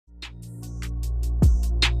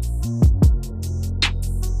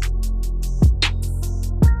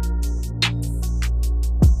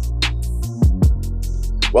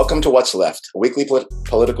Welcome to What's Left, a weekly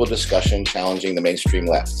political discussion challenging the mainstream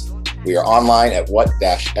left. We are online at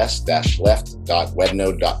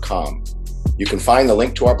what-s-left.webnode.com. You can find the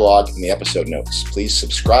link to our blog in the episode notes. Please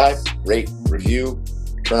subscribe, rate, review,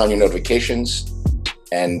 turn on your notifications,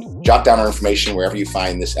 and jot down our information wherever you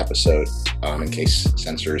find this episode in case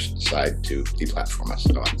censors decide to deplatform us.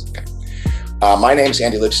 Okay. My name is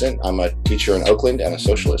Andy Libson. I'm a teacher in Oakland and a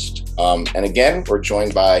socialist. And again, we're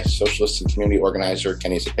joined by socialist and community organizer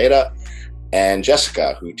Kenny Zepeda and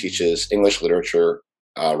Jessica, who teaches English literature,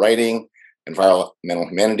 writing, environmental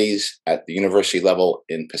humanities at the university level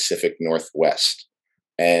in Pacific Northwest.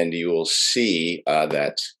 And you will see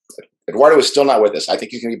that Eduardo is still not with us. I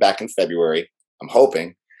think he's going to be back in February, I'm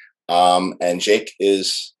hoping. And Jake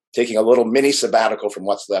is taking a little mini sabbatical from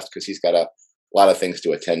What's Left because he's got a lot of things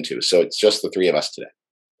to attend to. So it's just the three of us today.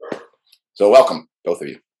 So welcome, both of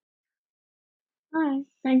you. Hi,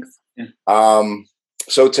 thanks.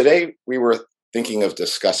 So today we were thinking of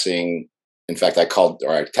discussing, in fact, I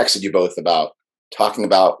texted you both about talking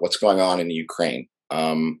about what's going on in Ukraine.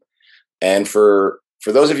 And for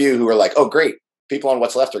those of you who are like, oh, great, people on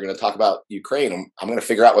What's Left are going to talk about Ukraine. I'm going to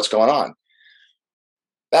figure out what's going on.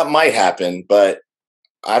 That might happen, but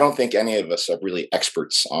I don't think any of us are really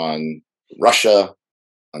experts on Russia,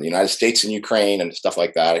 on the United States and Ukraine and stuff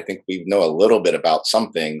like that. I think we know a little bit about some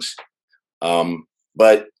things.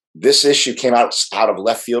 But this issue came out of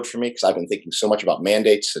left field for me because I've been thinking so much about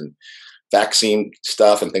mandates and vaccine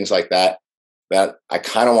stuff and things like that, that I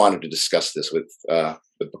kind of wanted to discuss this with the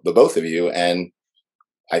both of you. And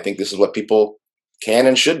I think this is what people can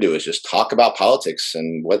and should do, is just talk about politics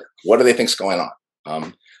and what do they think's going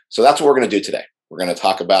on. So that's what we're going to do today. We're going to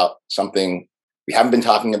talk about something we haven't been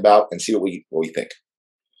talking about and see what we think.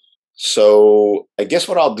 So I guess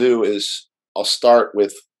what I'll do is I'll start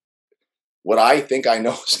with what I think I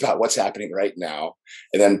know about what's happening right now.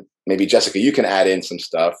 And then maybe Jessica, you can add in some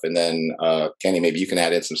stuff. And then Kenny, maybe you can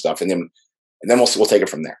add in some stuff. And then we'll take it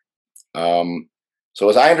from there. So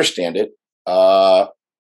as I understand it,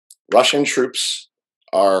 Russian troops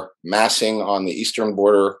are massing on the eastern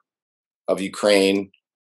border of Ukraine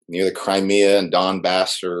near the Crimea and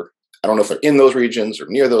Donbass, or I don't know if they're in those regions or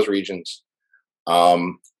near those regions.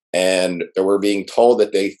 And we're being told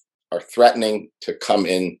that they are threatening to come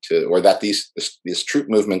into, or that these troop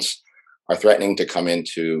movements are threatening to come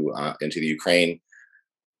into the Ukraine.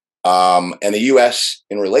 And the U.S.,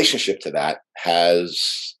 in relationship to that,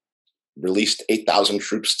 has released 8,000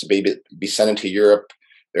 troops to be sent into Europe.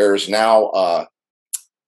 There's now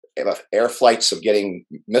air flights of getting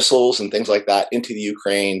missiles and things like that into the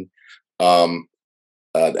Ukraine. And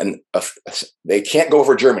they can't go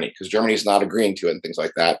over Germany because Germany is not agreeing to it and things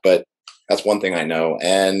like that. But that's one thing I know.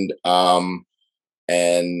 And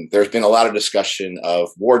there's been a lot of discussion of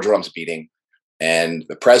war drums beating. And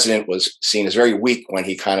the president was seen as very weak when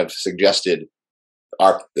he kind of suggested,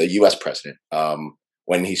 the U.S. president,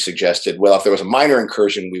 when he suggested, well, if there was a minor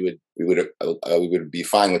incursion, we would be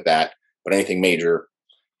fine with that. But anything major,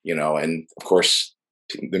 and of course,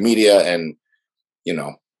 the media and,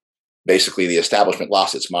 basically the establishment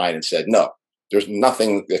lost its mind and said, no, there's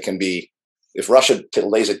nothing that can be, if Russia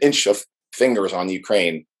lays an inch of fingers on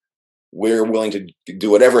Ukraine, we're willing to do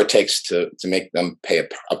whatever it takes to make them pay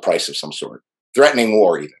a price of some sort, threatening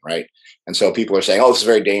war even, right? And so people are saying, oh, this is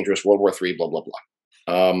very dangerous, World War III, blah, blah, blah.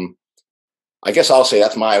 I guess I'll say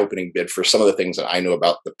that's my opening bid for some of the things that I know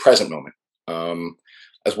about the present moment.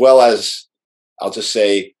 As well as, I'll just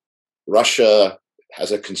say, Russia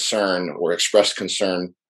has a concern or expressed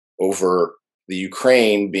concern over the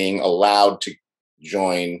Ukraine being allowed to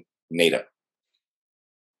join NATO.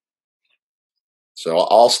 So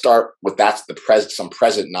I'll start with some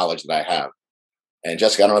present knowledge that I have. And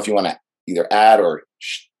Jessica, I don't know if you want to either add or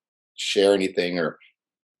share anything or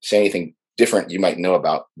say anything different you might know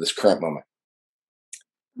about this current moment.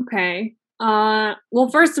 Okay. Well,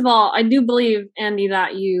 first of all, I do believe, Andy,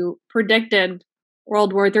 that you predicted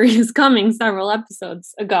World War III is coming several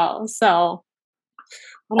episodes ago. So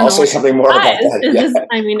I'll say something more about that. Is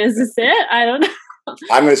this it? I don't know.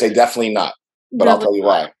 I'm going to say definitely not, but I'll tell you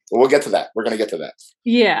why. We'll get to that. We're going to get to that.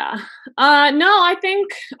 Yeah. No, I think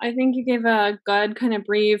you gave a good kind of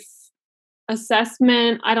brief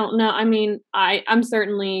assessment. I don't know. I mean, I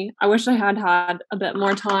wish I had a bit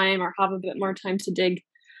more time or have a bit more time to dig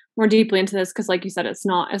more deeply into this because, like you said, it's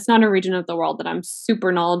not a region of the world that I'm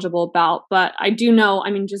super knowledgeable about. But I do know.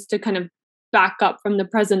 I mean, just to kind of back up from the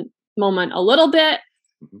present moment a little bit.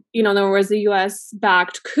 There was a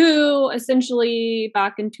US-backed coup essentially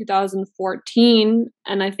back in 2014.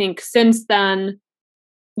 And I think since then,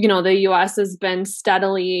 the US has been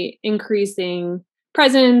steadily increasing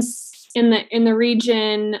presence in the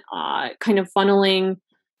region, kind of funneling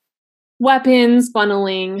weapons,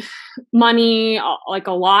 funneling money, like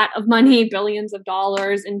a lot of money, billions of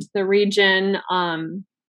dollars into the region.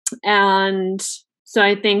 And so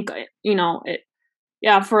I think,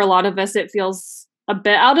 yeah, for a lot of us, it feels a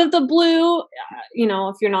bit out of the blue,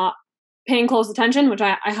 if you're not paying close attention, which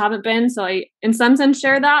I haven't been. So I, in some sense,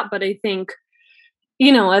 share that. But I think,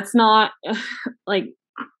 it's not like,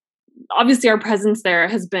 obviously our presence there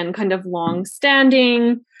has been kind of long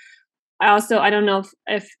standing. I don't know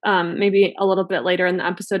if maybe a little bit later in the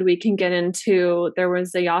episode we can get into, there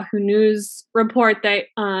was a Yahoo News report that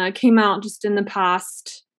came out just in the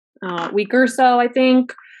past week or so, I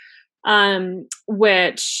think,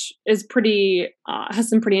 which is has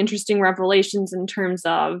some pretty interesting revelations in terms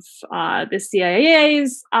of the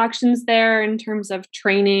CIA's actions there, in terms of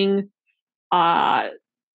training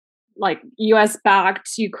like US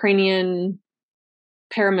backed Ukrainian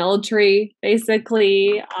paramilitary,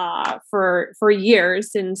 basically, for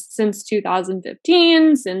years, since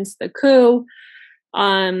 2015, since the coup,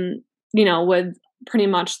 with pretty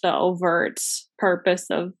much the overt purpose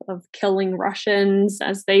of killing Russians,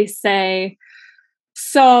 as they say.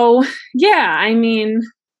 So yeah, I mean,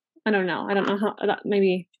 I don't know how.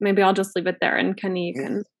 Maybe I'll just leave it there, and Kenny, you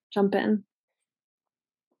can jump in.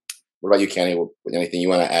 What about you, Kenny? Anything you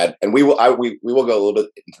want to add? And we will go a little bit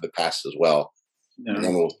into the past as well, and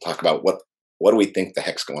then we'll talk about what do we think the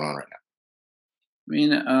heck's going on right now. I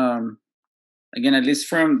mean, again, at least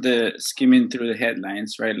from the skimming through the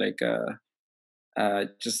headlines, right? Like,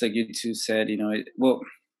 just like you two said,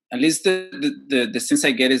 at least the sense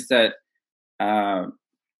I get is that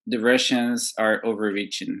the Russians are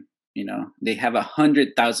overreaching. They have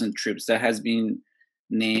 100,000 troops. That has been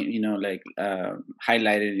named,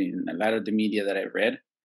 highlighted in a lot of the media that I read.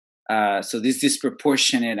 So this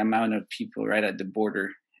disproportionate amount of people right at the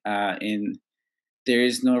border, and there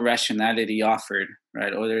is no rationality offered,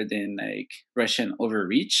 right, other than like Russian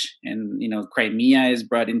overreach. And Crimea is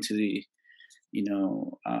brought into the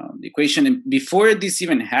the equation. And before this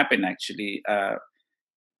even happened, actually,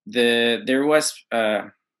 there was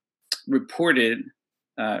reported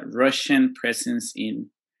Russian presence in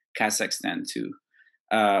Kazakhstan too.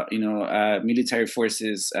 Military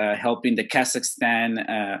forces helping the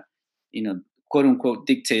Kazakhstan, quote unquote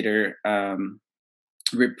dictator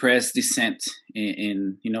repress dissent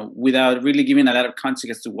in without really giving a lot of context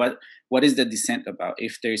as to what is the dissent about,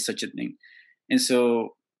 if there is such a thing. And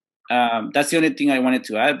so that's the only thing I wanted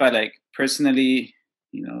to add. But like personally,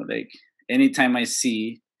 like anytime I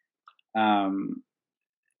see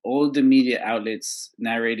all the media outlets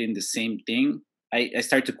narrating the same thing, I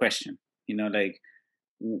start to question, like,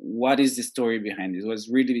 what is the story behind it? What's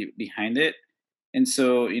really behind it? And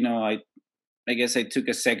so, I guess I took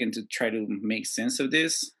a second to try to make sense of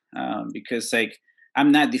this, because like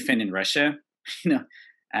I'm not defending Russia,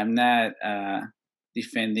 I'm not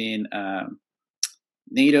defending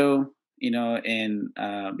NATO,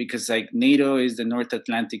 and because like NATO is the North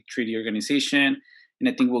Atlantic Treaty Organization, and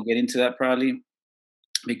I think we'll get into that probably,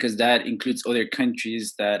 because that includes other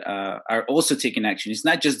countries that are also taking action. It's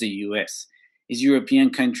not just the U.S. It's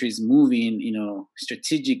European countries moving,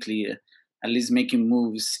 strategically, at least making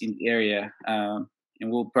moves in the area, and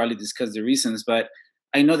we'll probably discuss the reasons. But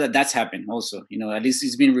I know that that's happened also. At least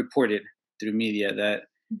it's been reported through media that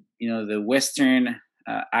the Western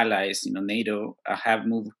allies, NATO, have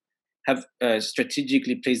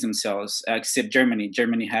strategically placed themselves, except Germany.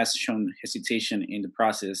 Germany has shown hesitation in the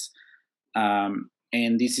process.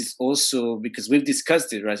 And this is also because we've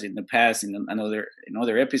discussed it, right, in the past in other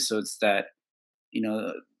episodes, that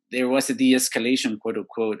there was a de-escalation, quote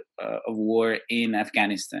unquote, of war in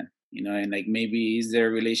Afghanistan. And like maybe is there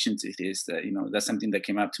a relation to this? That that's something that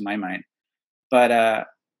came up to my mind. But I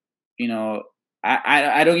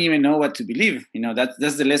don't even know what to believe.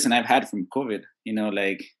 That's the lesson I've had from COVID. And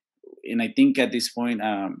I think at this point,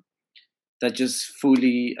 that just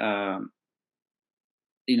fully. A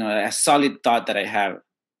solid thought that I have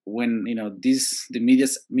when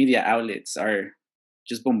the media outlets are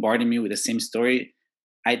just bombarding me with the same story,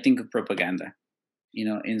 I think of propaganda,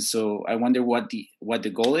 and so I wonder what the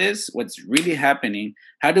goal is, what's really happening.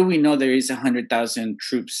 How do we know there is 100,000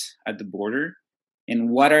 troops at the border, and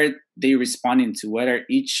what are they responding to? What are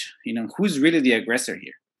each, who's really the aggressor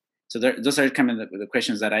here? So those are kind of the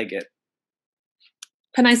questions that I get.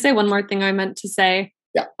 Can I say one more thing I meant to say?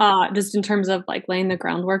 Yeah. Just in terms of like laying the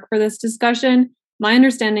groundwork for this discussion, my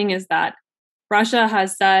understanding is that Russia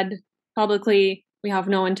has said publicly, we have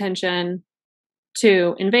no intention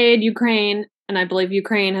to invade Ukraine. And I believe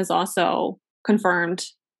Ukraine has also confirmed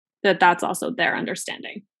that that's also their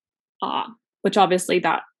understanding. which obviously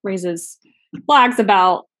that raises flags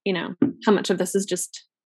about, how much of this is just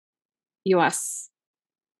US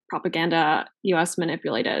propaganda, US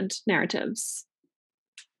manipulated narratives.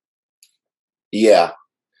 Yeah.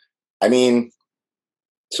 I mean,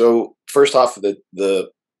 so first off, the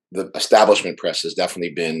establishment press has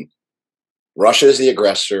definitely been Russia is the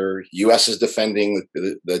aggressor, US is defending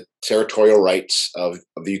the territorial rights of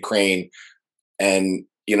the Ukraine. And,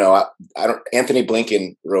 I don't, Anthony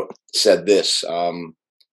Blinken said this.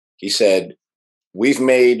 He said, we've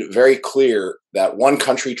made very clear that one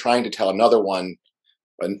country trying to tell another one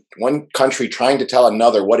country trying to tell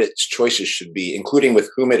another what its choices should be, including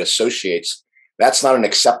with whom it associates, that's not an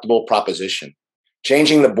acceptable proposition.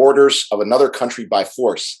 Changing the borders of another country by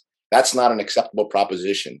force, that's not an acceptable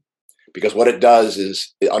proposition, because what it does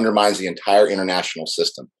is it undermines the entire international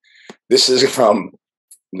system. This is from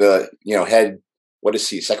the head, what is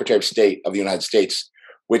he, Secretary of State of the United States,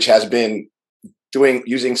 which has been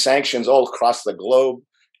using sanctions all across the globe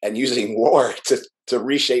and using war to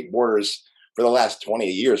reshape borders for the last 20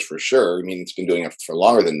 years for sure. I mean, it's been doing it for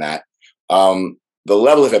longer than that. The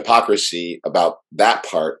level of hypocrisy about that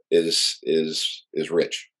part is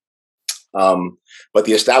rich. But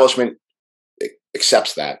the establishment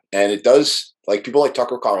accepts that, and it does, like people like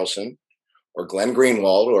Tucker Carlson or Glenn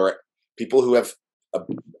Greenwald or people who have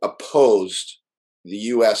opposed the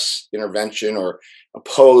U.S. intervention or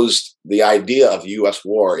opposed the idea of U.S.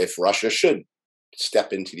 war if Russia should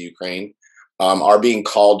step into the Ukraine, are being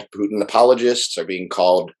called Putin apologists, are being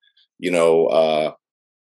called,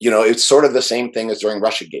 it's sort of the same thing as during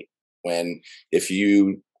Russiagate, when if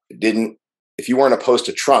you weren't opposed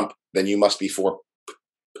to Trump, then you must be for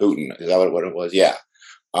Putin. Is that what it was? Yeah.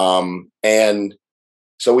 And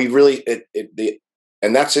so we really,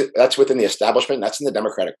 and that's it. That's within the establishment. That's in the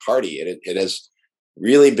Democratic Party. It has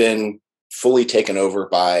really been fully taken over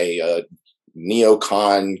by a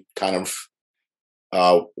neocon kind of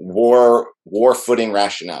war footing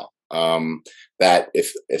rationale. That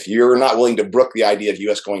if you're not willing to brook the idea of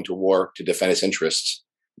U.S. going to war to defend its interests,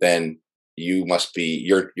 then you must be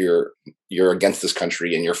you're against this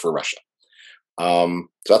country and you're for Russia. So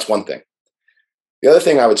that's one thing. The other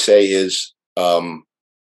thing I would say is,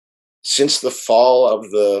 since the fall of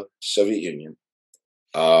the Soviet Union,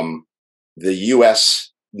 the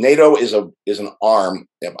U.S. NATO is an arm.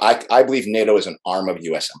 I believe NATO is an arm of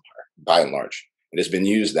U.S. empire by and large. It has been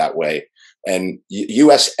used that way, and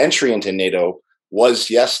U.S. entry into NATO was,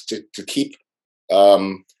 yes, to keep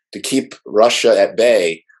Russia at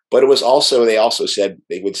bay, but it was also, they also said,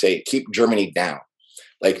 they would say, keep Germany down,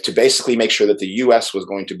 like to basically make sure that the U.S. was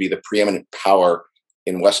going to be the preeminent power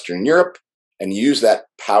in Western Europe and use that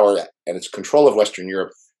power and its control of Western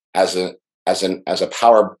Europe as a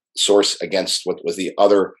power source against what was the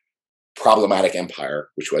other problematic empire,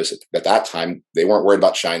 which was at that time, they weren't worried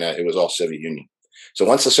about China. It was all Soviet Union. So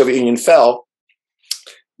once the Soviet Union fell,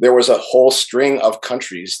 there was a whole string of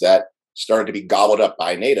countries that started to be gobbled up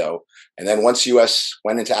by NATO. And then once US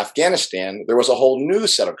went into Afghanistan, there was a whole new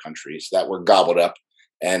set of countries that were gobbled up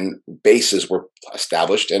and bases were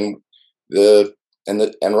established. And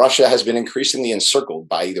Russia has been increasingly encircled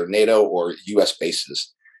by either NATO or US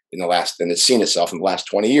bases and it's seen itself in the last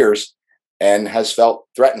 20 years and has felt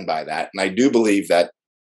threatened by that. And I do believe that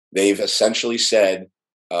they've essentially said,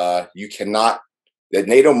 that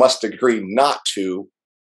NATO must agree not to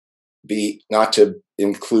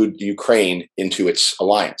include Ukraine into its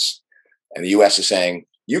alliance. And the US is saying,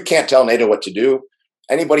 you can't tell NATO what to do.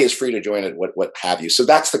 Anybody is free to join it, what have you. So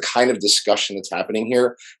that's the kind of discussion that's happening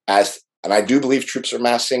here. And I do believe troops are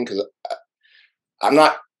massing, because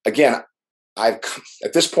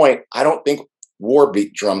at this point, I don't think war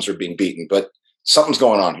beat drums are being beaten, but something's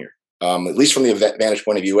going on here, at least from the vantage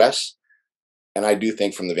point of US. And I do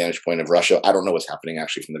think from the vantage point of Russia, I don't know what's happening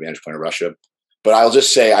actually from the vantage point of Russia, but I'll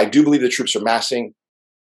just say, I do believe the troops are massing,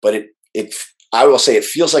 but I will say it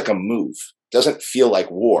feels like a move. It doesn't feel like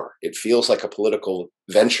war. It feels like a political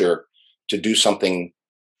venture to do something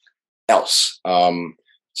else.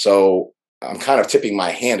 So I'm kind of tipping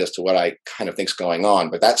my hand as to what I kind of think's going on,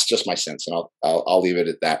 but that's just my sense. And I'll leave it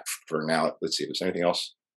at that for now. Let's see if there's anything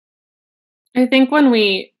else. I think when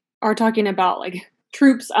we are talking about like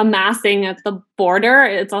troops amassing at the border,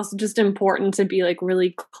 it's also just important to be like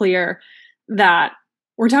really clear that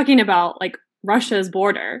we're talking about like Russia's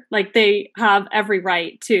border. Like they have every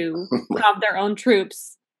right to have their own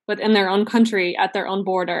troops within their own country at their own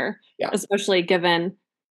border, especially given,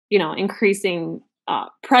 increasing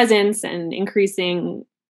presence and increasing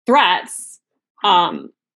threats. Every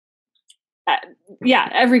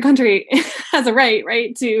country has a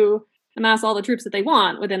right to amass all the troops that they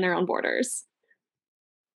want within their own borders.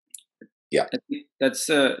 Yeah. I think that's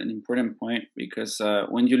an important point because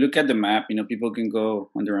when you look at the map, people can go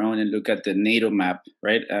on their own and look at the NATO map,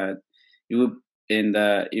 right? It will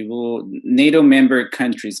it will NATO member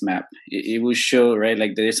countries map. It will show, right,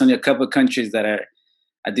 like there's only a couple of countries that are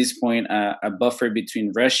at this point a buffer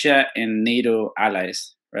between Russia and NATO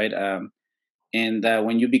allies, right? And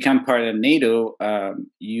when you become part of NATO,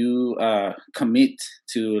 you commit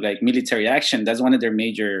to like military action. That's one of their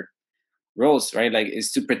major roles, right? Like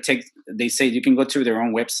is to protect. They say you can go to their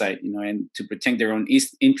own website, and to protect their own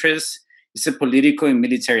interests. It's a political and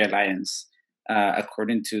military alliance,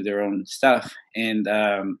 according to their own stuff. And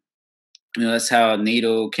that's how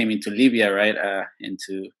NATO came into Libya, right?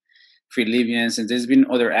 Into free Libyans, and there's been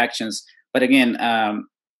other actions. But again, and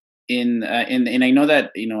I know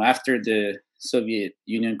that after the Soviet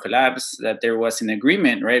Union collapse, that there was an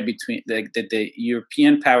agreement, right, between that the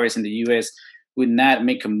European powers and the U.S. would not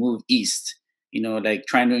make a move east, like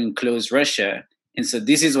trying to enclose Russia. And so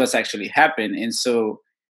this is what's actually happened. And so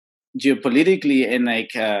geopolitically and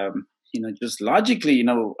like just logically,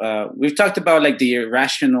 we've talked about like the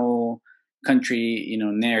irrational country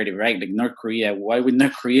narrative, right? Like North Korea. Why would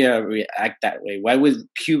North Korea act that way? Why would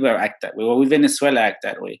Cuba act that way? Why would Venezuela act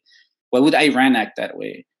that way? Why would Iran act that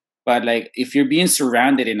way? But like if you're being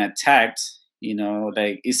surrounded and attacked,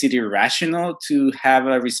 like is it irrational to have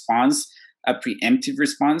a response, a preemptive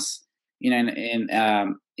response?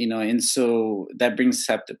 And so that brings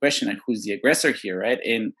up the question, like, who's the aggressor here, right?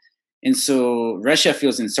 And so Russia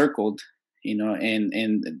feels encircled,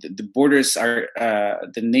 and the borders are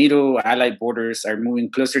the NATO allied borders are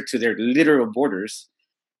moving closer to their literal borders.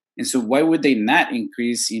 And so why would they not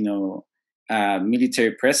increase,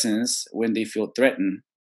 military presence when they feel threatened,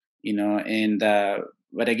 And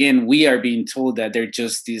but again, we are being told that they're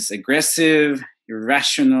just this aggressive,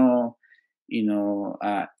 irrational,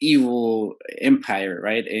 evil empire,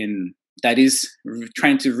 right? And that is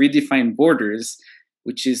trying to redefine borders,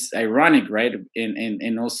 which is ironic, right?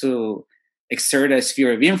 And also exert a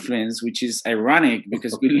sphere of influence, which is ironic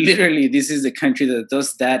because we literally, this is the country that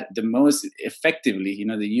does that the most effectively,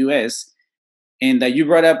 the US. And you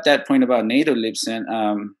brought up that point about NATO, Libsyn.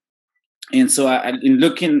 And so in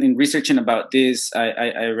looking and researching about this,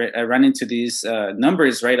 I ran into these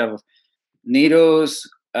numbers, right, of NATO's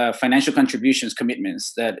financial contributions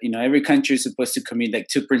commitments that, every country is supposed to commit like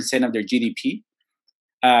 2% of their GDP.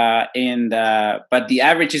 But the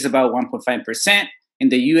average is about 1.5%,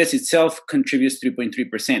 and the U.S. itself contributes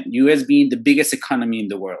 3.3%. U.S. being the biggest economy in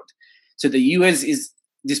the world, so the U.S. is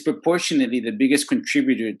disproportionately the biggest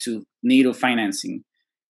contributor to NATO financing.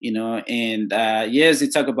 And yes, they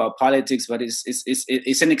talk about politics, but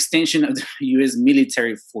it's an extension of the U.S.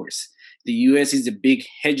 military force. The U.S. is the big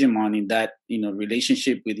hegemon in that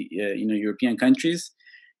relationship with European countries.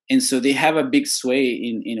 And so they have a big sway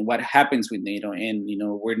in what happens with NATO and,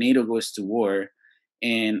 where NATO goes to war.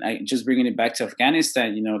 And I just bringing it back to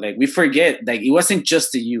Afghanistan, like we forget, like it wasn't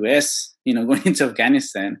just the US, going into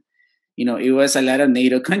Afghanistan, it was a lot of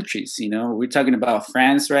NATO countries, we're talking about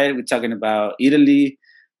France, right? We're talking about Italy.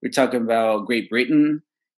 We're talking about Great Britain.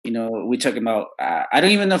 We're talking about, I don't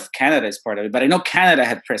even know if Canada is part of it, but I know Canada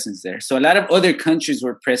had presence there. So a lot of other countries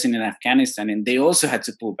were present in Afghanistan and they also had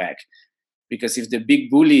to pull back. Because if the big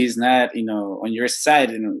bully is not, on your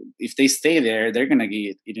side, if they stay there, they're gonna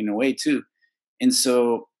get eaten away too. And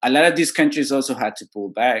so a lot of these countries also had to pull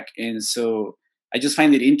back. And so I just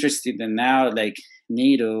find it interesting that now, like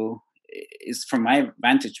NATO is, from my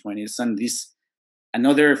vantage point, is on this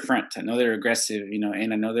another front, another aggressive,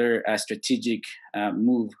 and another strategic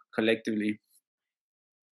move collectively.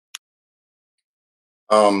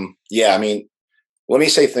 Yeah, I mean, let me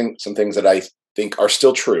say some things that I think are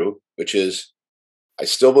still true, which is I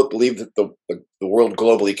still believe that the world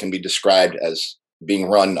globally can be described as being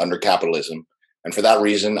run under capitalism. And for that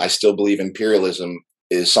reason, I still believe imperialism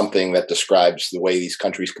is something that describes the way these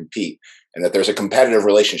countries compete, and that there's a competitive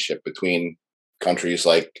relationship between countries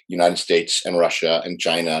like United States and Russia and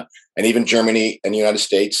China, and even Germany and the United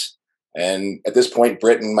States. And at this point,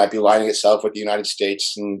 Britain might be lining itself with the United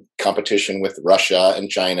States in competition with Russia and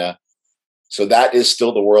China. So that is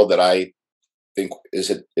still the world that I think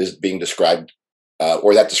is being described,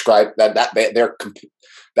 or that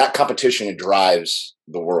that competition drives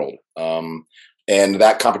the world, and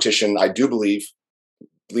that competition, I do believe,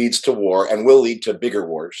 leads to war and will lead to bigger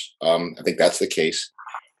wars. I think that's the case.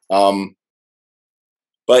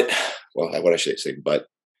 But what I should say, but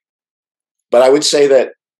I would say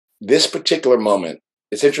that this particular moment,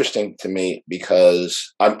 it's interesting to me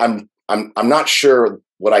because I'm not sure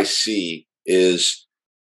what I see is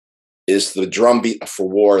the drumbeat for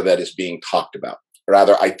war that is being talked about.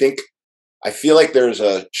 Rather, I think I feel like there's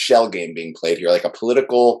a shell game being played here, like a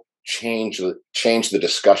political change the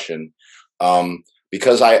discussion.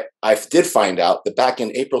 Because I did find out that back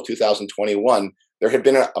in April 2021, there had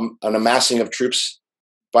been an amassing of troops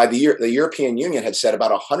by the European Union had said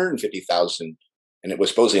about 150,000, and it was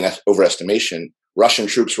supposedly an overestimation. Russian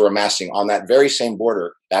troops were amassing on that very same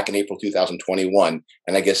border back in April 2021,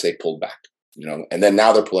 and I guess they pulled back, and then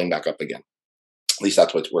now they're pulling back up again. At least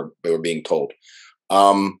that's what they were being told.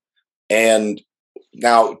 And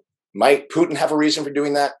now, might Putin have a reason for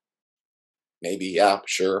doing that? Maybe, yeah,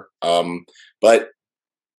 sure. But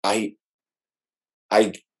I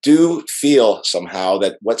do feel somehow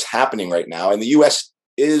that what's happening right now, and the U.S.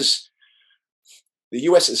 is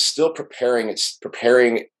still preparing. It's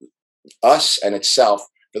preparing us and itself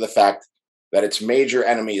for the fact that its major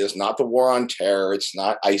enemy is not the war on terror. It's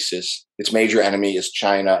not ISIS. Its major enemy is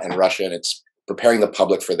China and Russia, and it's preparing the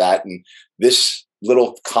public for that. And this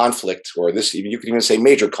little conflict, or this, you can even say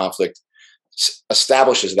major conflict,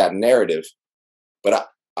 establishes that narrative. But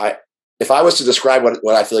if I was to describe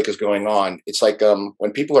what I feel like is going on, it's like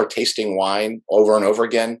when people are tasting wine over and over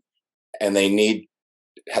again, and they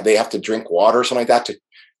have to drink water or something like that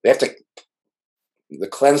they have to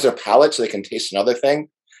cleanse their palate so they can taste another thing.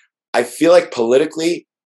 I feel like politically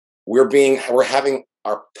we're having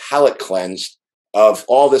our palate cleansed of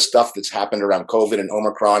all this stuff that's happened around COVID and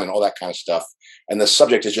Omicron and all that kind of stuff, and the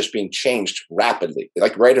subject is just being changed rapidly,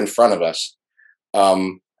 like right in front of us.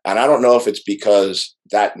 And I don't know if it's because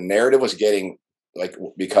that narrative was getting, like,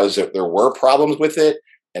 because there were problems with it,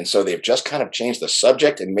 and so they've just kind of changed the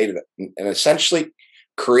subject and made it, and essentially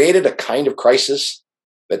created a kind of crisis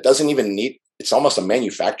that doesn't even need. It's almost a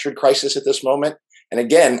manufactured crisis at this moment. And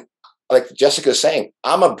again, like Jessica's saying,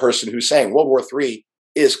 I'm a person who's saying World War III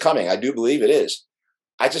is coming. I do believe it is.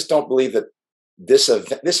 I just don't believe that this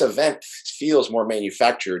event feels more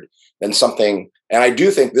manufactured than something. And I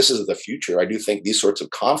do think this is the future. I do think these sorts of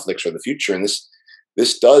conflicts are the future. And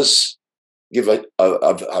this does give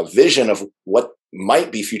a vision of what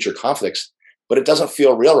might be future conflicts, but it doesn't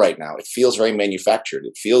feel real right now. It feels very manufactured.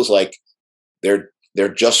 It feels like they're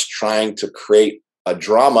just trying to create a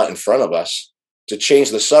drama in front of us to change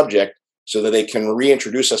the subject so that they can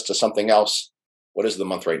reintroduce us to something else. What is the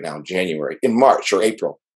month right now? January, in March or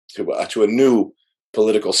April, to a new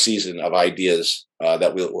political season of ideas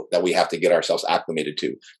that we have to get ourselves acclimated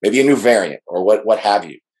to. Maybe a new variant or what have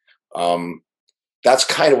you. That's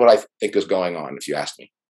kind of what I think is going on, if you ask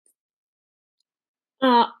me.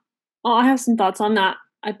 Well, I have some thoughts on that.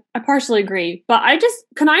 I partially agree, but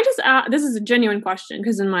can I just ask, this is a genuine question,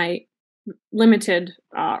 because in my limited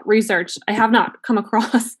research, I have not come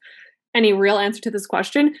across any real answer to this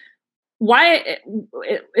question. Why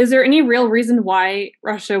is there any real reason why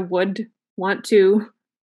Russia would want to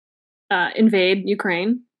invade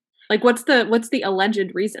Ukraine? Like, what's the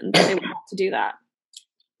alleged reason that they would want to do that?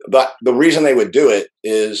 But the reason they would do it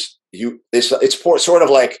is it's sort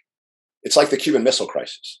of like, it's like the Cuban Missile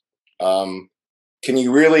Crisis. Can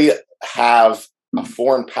you really have a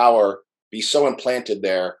foreign power be so implanted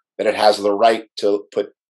there that it has the right to put,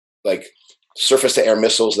 like, surface-to-air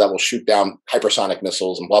missiles that will shoot down hypersonic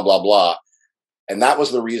missiles and blah, blah, blah? And that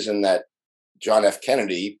was the reason that John F.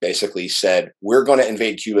 Kennedy basically said, we're going to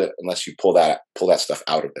invade Cuba unless you pull that stuff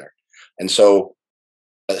out of there. And so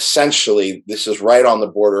essentially, this is right on the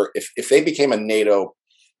border. If they became and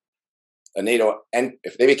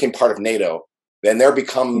if they became part of NATO, then there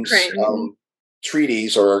becomes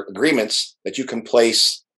treaties or agreements that you can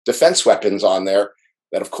place defense weapons on there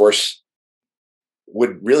that, of course,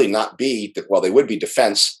 would really not be, well, they would be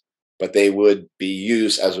defense, but they would be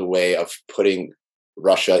used as a way of putting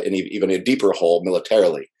Russia in even a deeper hole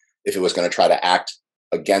militarily if it was going to try to act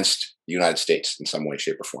against the United States in some way,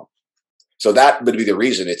 shape, or form. So that would be the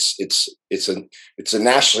reason. It's a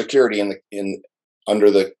national security under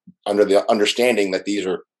the understanding that these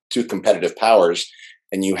are two competitive powers,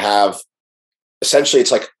 and you have essentially,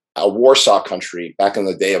 it's like a Warsaw country back in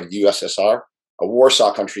the day of the USSR, a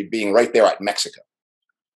Warsaw country being right there at Mexico,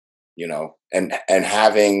 and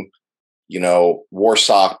having,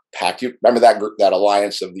 Warsaw Pact. You remember that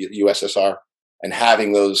alliance of the USSR, and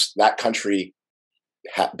having that country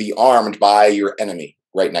be armed by your enemy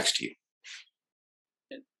right next to you.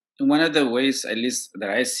 One of the ways, at least that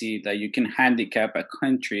I see, that you can handicap a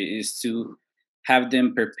country is to have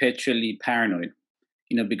them perpetually paranoid,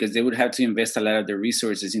 because they would have to invest a lot of their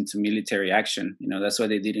resources into military action. That's what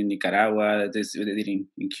they did in Nicaragua, that's what they did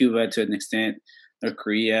in Cuba to an extent, North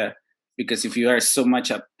Korea. Because if you are so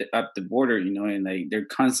much up the border, and like they're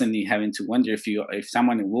constantly having to wonder if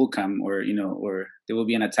someone will come, or there will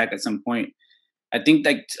be an attack at some point. I think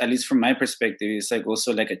like at least from my perspective, it's like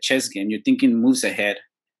also like a chess game. You're thinking moves ahead,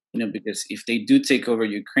 because if they do take over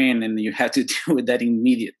Ukraine, then you have to deal with that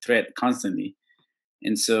immediate threat constantly.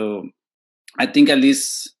 And so I think at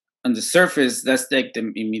least on the surface, that's like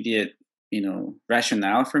the immediate,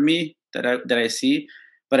 rationale for me that I see.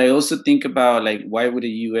 But I also think about like why would the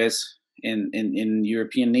U.S. and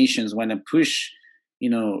European nations want to push,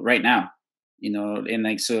 right now, and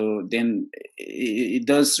like so then it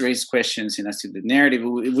does raise questions as to the narrative.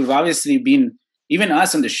 We've obviously been, even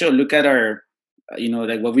us on the show. Look at our,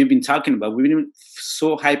 like what we've been talking about. We've been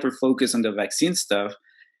so hyper focused on the vaccine stuff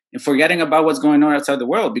and forgetting about what's going on outside the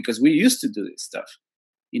world, because we used to do this stuff.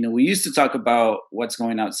 We used to talk about what's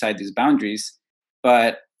going outside these boundaries,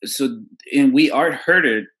 but and we are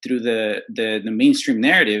herded through the mainstream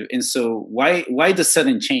narrative. And so why the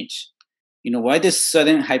sudden change? Why this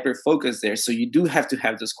sudden hyper focus there? So you do have to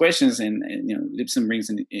have those questions, and Lipson brings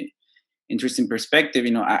an interesting perspective.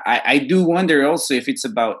 I do wonder also if it's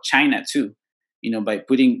about China too, by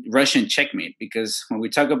putting Russia in checkmate, because when we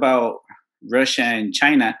talk about Russia and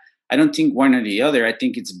China, I don't think one or the other. I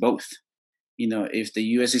think it's both. If the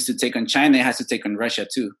U.S. is to take on China, it has to take on Russia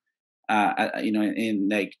too. And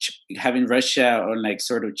like having Russia on like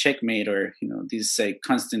sort of checkmate, or this like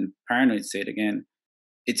constant paranoid state again,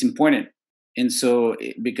 it's important. And so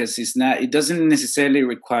because it doesn't necessarily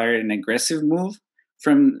require an aggressive move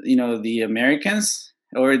from the Americans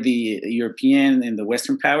or the European and the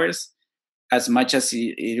Western powers, as much as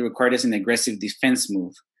it requires an aggressive defense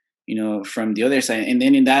move, from the other side. And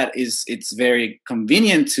then in that it's very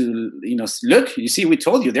convenient to, look, you see, we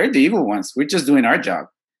told you they're the evil ones. We're just doing our job,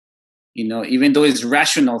 even though it's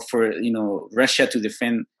rational for, Russia to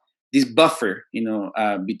defend this buffer,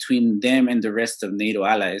 between them and the rest of NATO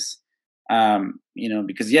allies.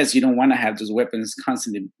 Because yes, you don't want to have those weapons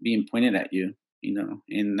constantly being pointed at you,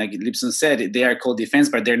 and like Lipson said, they are called defense,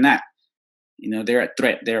 but they're not, they're a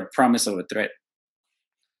threat. They're a promise of a threat.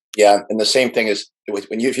 Yeah, and the same thing is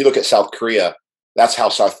if you look at South Korea, that's how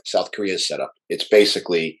South Korea is set up. It's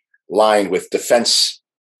basically lined with defense,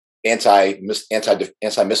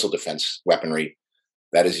 anti-missile defense weaponry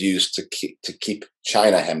that is used to keep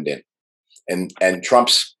China hemmed in. And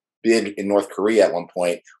Trump's bid in North Korea at one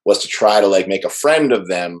point was to try to like make a friend of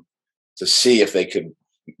them to see if they could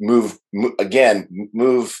move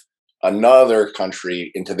another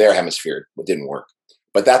country into their hemisphere. It didn't work.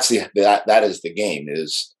 But that is the game,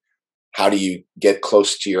 is how do you get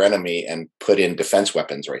close to your enemy and put in defense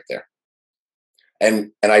weapons right there?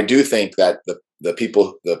 And I do think that the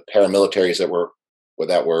people, the paramilitaries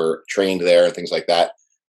that were trained there and things like that,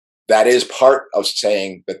 that is part of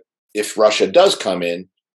saying that if Russia does come in,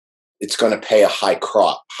 it's going to pay a high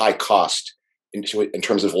cost in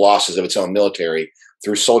terms of losses of its own military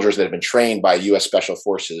through soldiers that have been trained by U.S. Special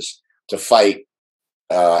Forces to fight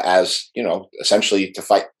essentially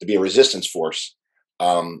to be a resistance force.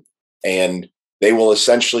 And they will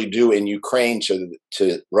essentially do in Ukraine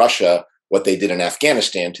to Russia what they did in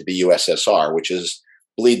Afghanistan to the USSR, which is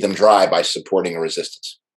bleed them dry by supporting a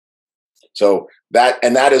resistance. So that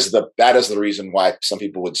is the reason why some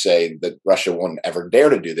people would say that Russia won't ever dare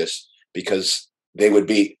to do this, because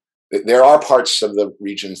there are parts of the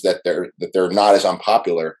regions that they're not as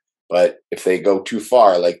unpopular, but if they go too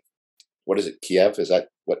far, like what is it, Kiev? Is that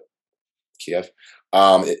what Kiev?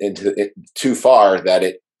 Too far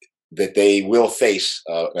that they will face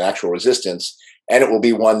an actual resistance, and it will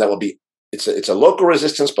be one that will be it's a local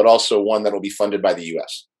resistance, but also one that will be funded by the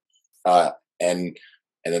U.S. And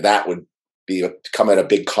that would come at a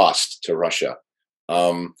big cost to Russia.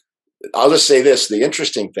 I'll just say this: the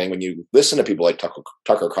interesting thing when you listen to people like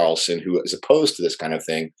Tucker Carlson, who is opposed to this kind of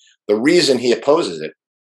thing, the reason he opposes it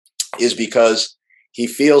is because he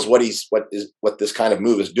feels what this kind of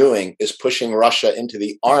move is doing is pushing Russia into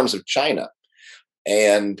the arms of China.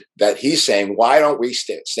 And that he's saying, why don't we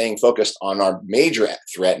staying focused on our major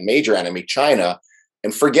threat, major enemy, China,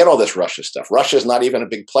 and forget all this Russia stuff? Russia is not even a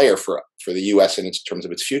big player for the U.S. in terms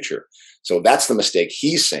of its future. So that's the mistake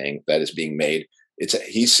he's saying that is being made.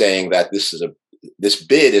 He's saying that this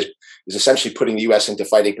bid is essentially putting the U.S. into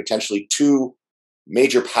fighting potentially two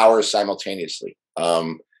major powers simultaneously,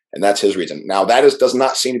 and that's his reason. Now does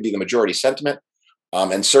not seem to be the majority sentiment,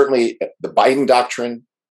 and certainly the Biden doctrine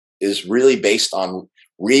is really based on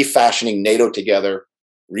refashioning NATO together,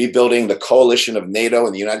 rebuilding the coalition of NATO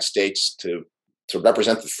and the United States to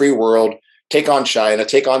represent the free world, take on China,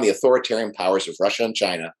 take on the authoritarian powers of Russia and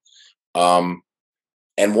China.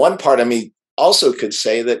 And one part of me also could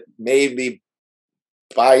say that maybe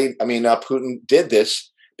Putin did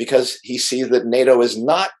this because he sees that NATO is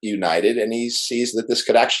not united, and he sees that this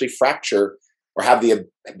could actually fracture or have the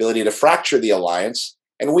ability to fracture the alliance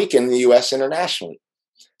and weaken the U.S. internationally.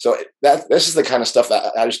 So this is the kind of stuff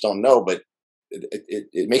that I just don't know, but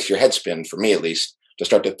it makes your head spin, for me at least, to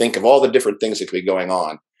start to think of all the different things that could be going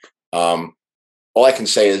on. All I can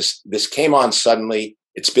say is this came on suddenly.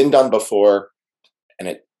 It's been done before, and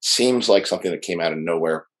it seems like something that came out of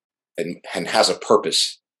nowhere and has a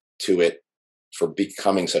purpose to it for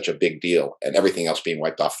becoming such a big deal, and everything else being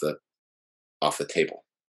wiped off the table.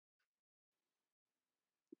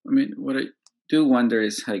 I mean, what I do wonder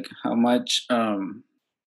is like how much how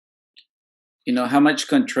much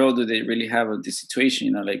control do they really have of the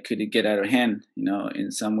situation? Like could it get out of hand,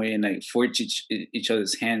 in some way, and like force each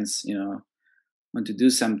other's hands, want to do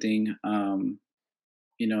something. I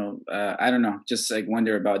don't know, just like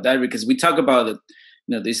wonder about that, because we talk about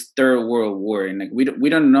this third world war, and like we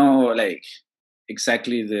don't know like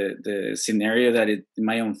exactly the scenario that it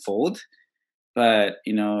might unfold, but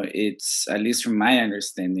it's, at least from my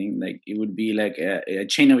understanding, like it would be like a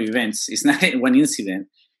chain of events. It's not one incident,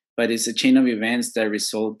 but it's a chain of events that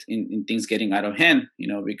result in things getting out of hand,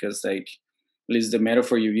 because like at least the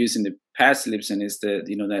metaphor you've used in the past, Libsyn, is that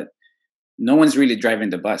that no one's really driving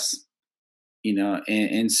the bus,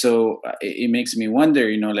 and so it makes me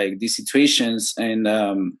wonder, like these situations, and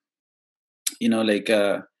like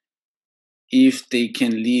if they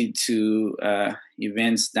can lead to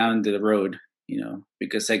events down the road,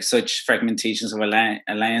 because like such fragmentations of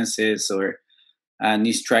alliances or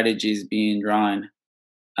new strategies being drawn.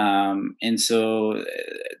 And so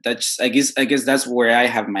that's, I guess that's where I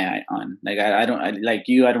have my eye on. Like I don't like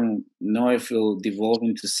you. I don't know if it'll devolve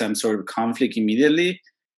into some sort of conflict immediately,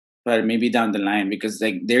 but maybe down the line, because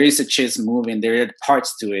like there is a chess move and there are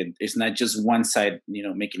parts to it. It's not just one side,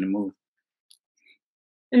 making a move.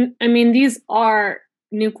 And I mean, these are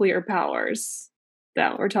nuclear powers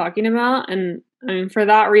that we're talking about, and I mean, for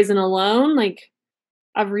that reason alone, like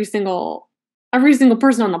every single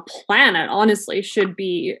person on the planet, honestly, should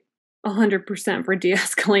be 100% for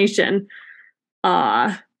de-escalation.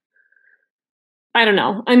 I don't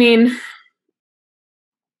know. I mean,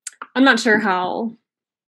 I'm not sure how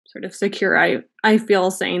sort of secure I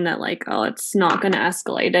feel saying that, like, oh, it's not going to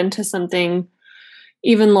escalate into something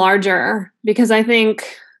even larger, because I think,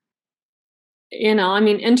 I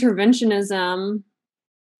mean, interventionism,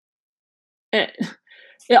 it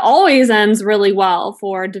always ends really well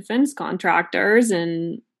for defense contractors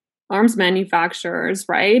and arms manufacturers,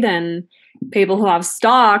 right? And people who have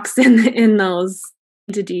stocks in those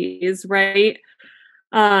entities, right?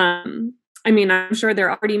 I mean, I'm sure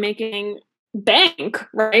they're already making bank,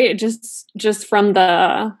 right? Just from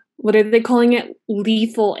the, what are they calling it?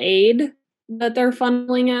 Lethal aid that they're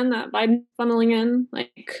funneling in, that Biden funneling in,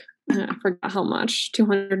 like I forgot how much,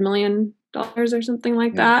 $200 million or something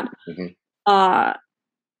like that. Mm-hmm.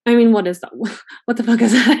 I mean, what is that? What the fuck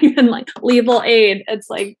is that even? Like lethal aid? It's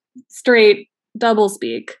like straight double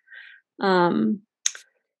speak. Yeah.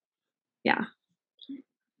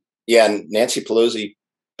 Yeah, and Nancy Pelosi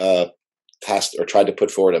passed or tried to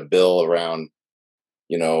put forward a bill around,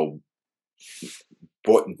 no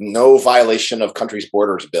violation of countries'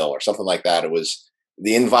 borders bill or something like that. It was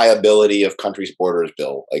the inviolability of countries' borders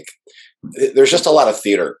bill. Like, there's just a lot of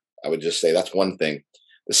theater. I would just say that's one thing.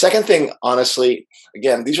 The second thing, honestly,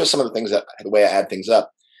 again, these are some of the things that the way I add things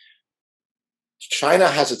up. China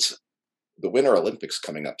has the Winter Olympics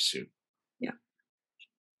coming up soon. Yeah.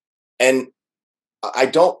 And I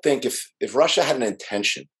don't think if Russia had an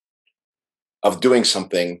intention of doing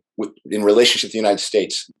something in relationship to the United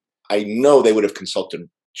States, I know they would have consulted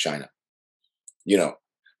China,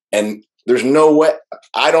 and there's no way,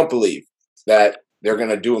 I don't believe that they're going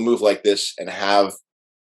to do a move like this and have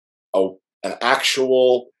an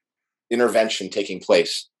actual intervention taking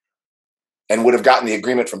place and would have gotten the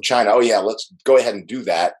agreement from China. Oh yeah, let's go ahead and do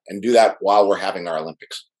that while we're having our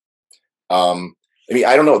Olympics. I mean,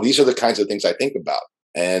 I don't know. These are the kinds of things I think about,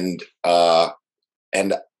 and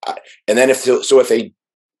then if they,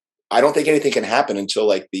 I don't think anything can happen until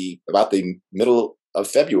like about the middle of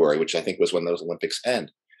February, which I think was when those Olympics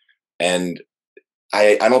end. And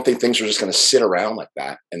I don't think things are just going to sit around like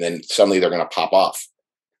that and then suddenly they're going to pop off.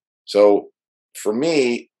 So for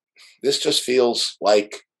me, this just feels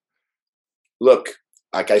like, look,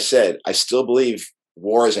 like I said, I still believe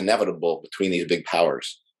war is inevitable between these big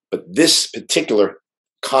powers, but this particular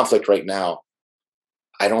conflict right now,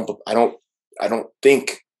 I don't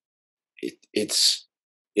think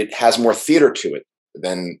it has more theater to it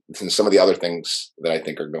than some of the other things that I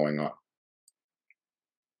think are going on.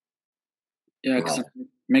 Yeah, because it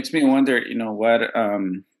makes me wonder, what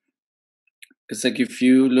it's like if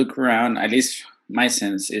you look around, at least my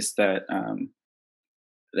sense is that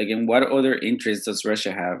like, and what other interests does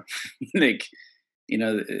Russia have? Like,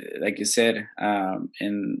 like you said,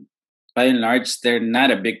 and by and large, they're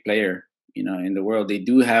not a big player, in the world. They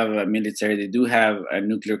do have a military, they do have a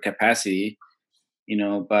nuclear capacity,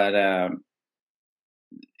 but I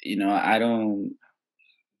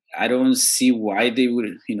don't see why they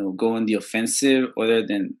would, go on the offensive, other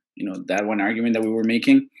than, that one argument that we were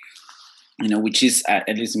making, which is,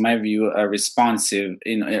 at least in my view, a responsive,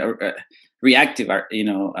 reactive,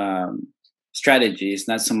 strategy. It's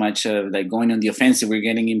not so much of like going on the offensive. We're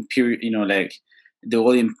getting imperial, like the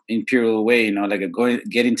old imperial way, like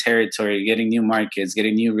getting territory, getting new markets,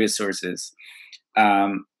 getting new resources.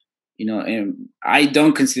 And I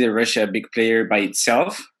don't consider Russia a big player by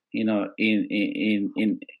itself. In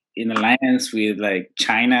alliance with like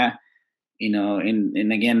China.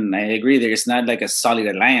 And again, I agree. There is not like a solid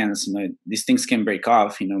alliance. These things can break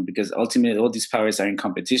off. Because ultimately all these powers are in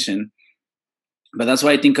competition. But that's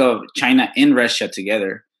why I think of China and Russia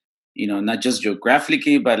together. Not just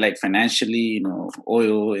geographically, but like financially.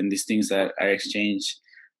 Oil and these things that are exchanged.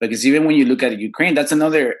 Because even when you look at Ukraine, that's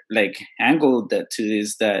another like angle to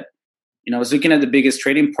this. That I was looking at the biggest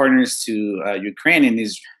trading partners to Ukraine, and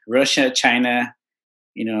is Russia, China.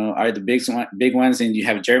 Are the big ones, and you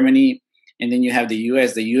have Germany. And then you have the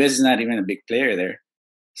U.S. The U.S. is not even a big player there.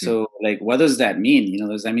 So, like, what does that mean?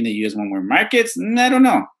 Does that mean the U.S. want more markets? I don't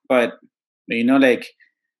know. But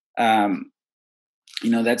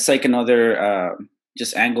that's like another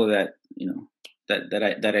just angle that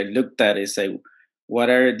that I looked at, is like, what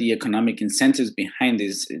are the economic incentives behind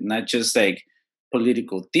this? Not just like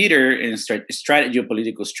political theater and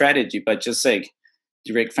geopolitical strategy, but just like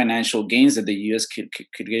direct financial gains that the U.S. could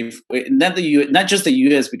give. Not just the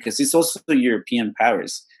U.S., because it's also the European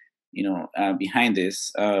powers, behind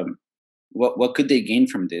this. What could they gain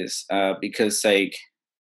from this? Because like,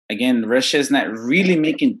 again, Russia is not really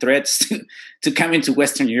making threats to come into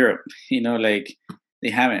Western Europe. Like, they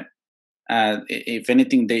haven't. If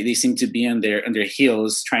anything, they seem to be on their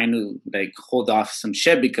heels, trying to like hold off some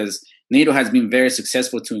shit, because NATO has been very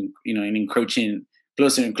successful in encroaching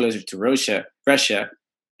closer and closer to Russia.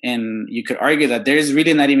 And you could argue that there's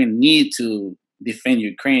really not even need to defend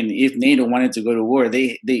Ukraine. If NATO wanted to go to war,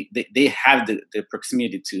 they have the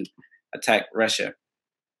proximity to attack Russia.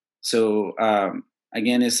 So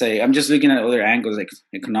again, it's like, I'm just looking at other angles, like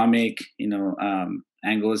economic,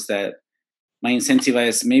 angles that might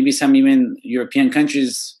incentivize maybe some even European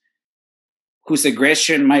countries whose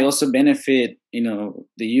aggression might also benefit, the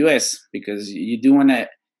U.S., because you do want to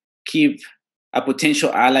keep a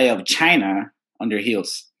potential ally of China on their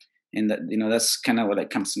heels. And that, that's kind of what that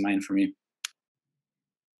comes to mind for me.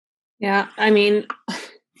 Yeah, I mean, at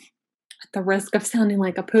the risk of sounding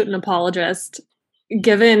like a Putin apologist,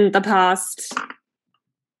 given the past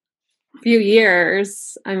few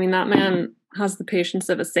years, I mean, that man has the patience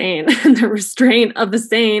of a saint and the restraint of a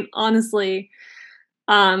saint, honestly.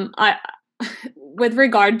 I with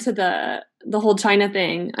regard to the whole China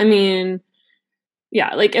thing, I mean,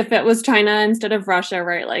 yeah, like if it was China instead of Russia,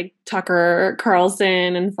 right? Like Tucker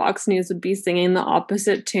Carlson and Fox News would be singing the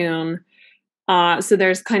opposite tune. So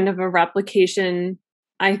there's kind of a replication,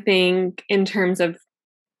 I think, in terms of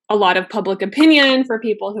a lot of public opinion for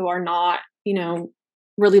people who are not,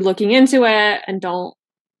 really looking into it and don't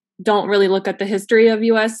really look at the history of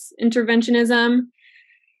US interventionism.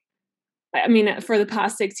 I mean, for the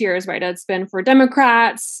past 6 years, right, it's been for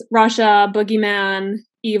Democrats, Russia, boogeyman,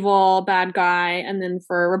 evil, bad guy. And then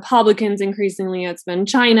for Republicans, increasingly, it's been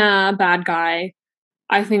China, bad guy.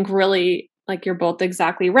 I think really, like, you're both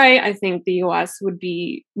exactly right. I think the US would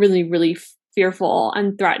be really, really fearful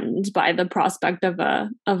and threatened by the prospect of a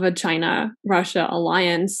China-Russia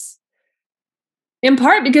alliance. In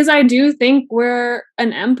part because I do think we're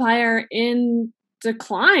an empire in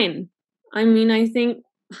decline. I mean, I think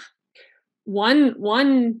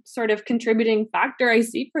one sort of contributing factor I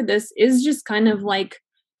see for this is just kind of like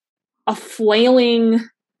a flailing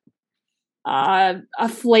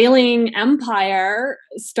empire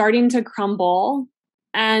starting to crumble,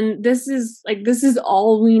 and this is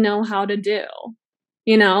all we know how to do.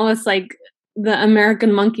 It's like the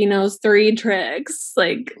American monkey knows 3 tricks,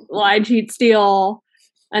 like lie, cheat, steal,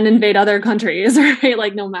 and invade other countries, right?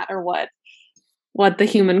 Like, no matter what the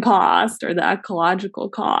human cost or the ecological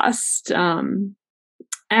cost. And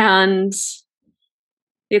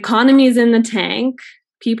the economy is in the tank.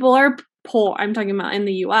 People are poor. I'm talking about in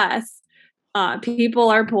the US. People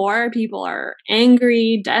are poor. People are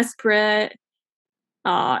angry, desperate.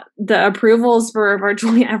 The approvals for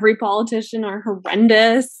virtually every politician are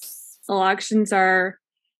horrendous. Elections are,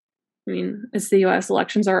 I mean, it's the US.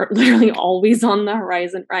 Elections are literally always on the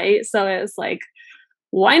horizon, right? So it's like,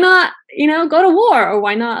 why not, go to war, or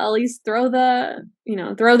why not at least throw the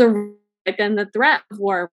and the threat of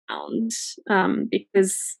war around,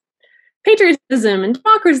 because patriotism and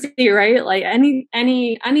democracy, right? Like any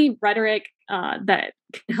rhetoric that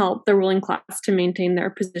can help the ruling class to maintain their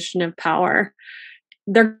position of power,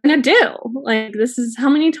 they're gonna do. Like, this is how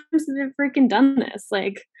many times have they freaking done this?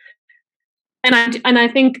 Like, and I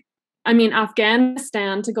think, I mean,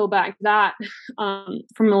 Afghanistan, to go back to that,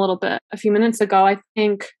 from a few minutes ago, I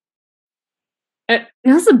think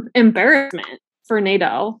that's an embarrassment for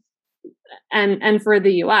NATO and for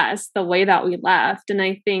the US, the way that we left. And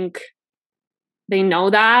I think they know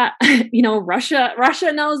that.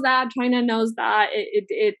 Russia knows that, China knows that.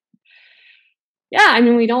 Yeah, I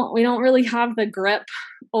mean, we don't really have the grip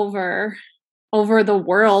over the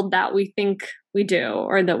world that we think we do,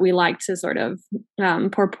 or that we like to sort of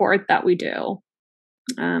purport that we do.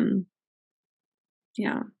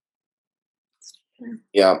 Yeah.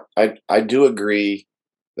 Yeah, I do agree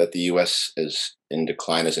that the U.S. is in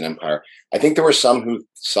decline as an empire. I think there were some who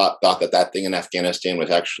thought that thing in Afghanistan was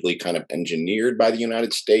actually kind of engineered by the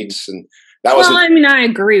United States, and that Well, wasn't. I mean, I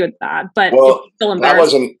agree with that, but Well, it's still that embarrassing.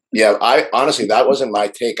 wasn't. Yeah, I honestly, that wasn't my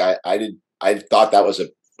take. I thought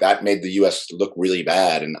that made the U.S. look really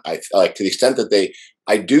bad, and I like, to the extent that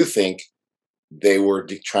I do think they were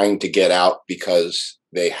trying to get out because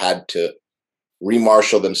they had to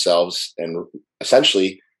remarshal themselves and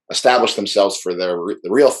essentially establish themselves for the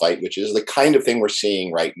real fight, which is the kind of thing we're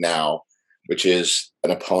seeing right now, which is an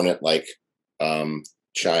opponent like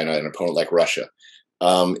China, an opponent like Russia.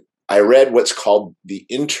 I read what's called the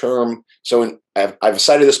interim. So I've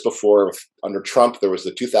cited this before. Under Trump, there was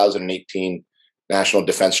the 2018 National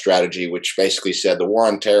Defense Strategy, which basically said the war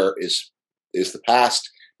on terror is the past.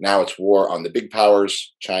 Now it's war on the big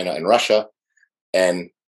powers, China and Russia, and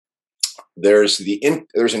there's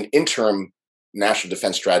an interim national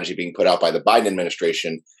defense strategy being put out by the Biden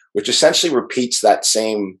administration, which essentially repeats that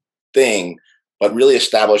same thing, but really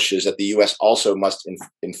establishes that the U.S. also must,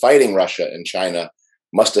 in fighting Russia and China,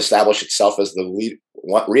 must establish itself as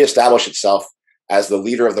reestablish itself as the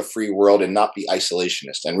leader of the free world and not be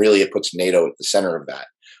isolationist. And really, it puts NATO at the center of that.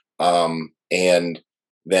 And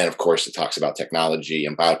then, of course, it talks about technology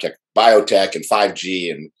and biotech and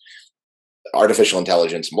 5G and artificial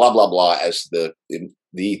intelligence, blah blah blah, as the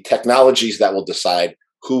technologies that will decide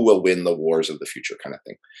who will win the wars of the future, kind of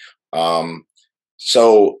thing.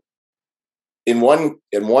 So, in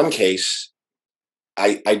one case,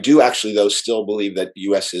 I do actually, though, still believe that the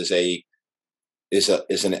U.S. is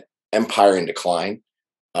an empire in decline,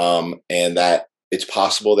 and that it's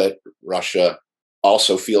possible that Russia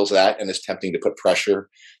also feels that and is attempting to put pressure,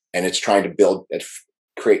 and it's trying to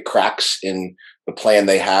create cracks in the plan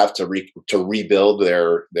they have to rebuild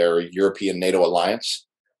their European NATO alliance.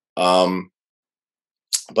 But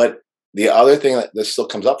the other thing that still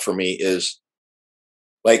comes up for me is,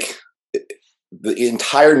 like, the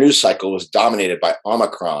entire news cycle was dominated by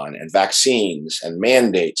Omicron and vaccines and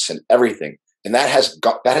mandates and everything, and that has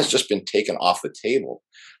just been taken off the table.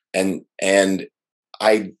 And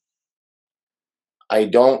I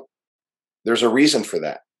don't. There's a reason for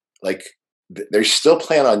that. Like, they still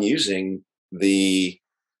plan on using the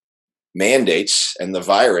mandates and the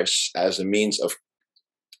virus as a means of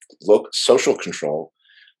social control.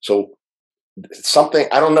 So something,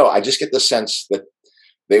 I don't know. I just get the sense that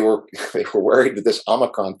they were worried that this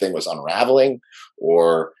Omicron thing was unraveling,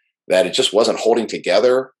 or that it just wasn't holding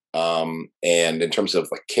together. And in terms of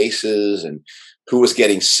like cases and who was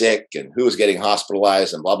getting sick and who was getting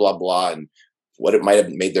hospitalized and blah blah blah, and what it might have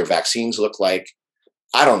made their vaccines look like.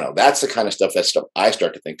 I don't know. That's the kind of stuff I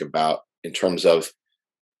start to think about, in terms of,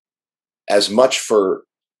 as much for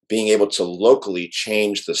being able to locally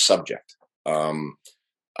change the subject.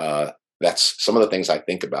 That's some of the things I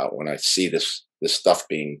think about when I see this stuff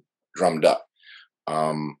being drummed up.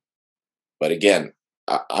 But again,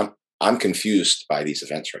 I'm confused by these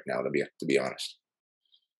events right now, to be honest.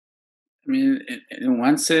 I mean, in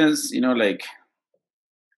one sense, like,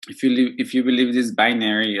 if you believe this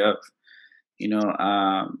binary of,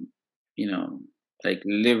 like,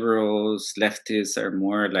 liberals, leftists are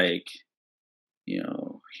more like,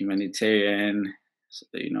 humanitarian,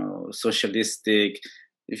 socialistic.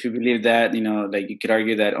 If you believe that, like, you could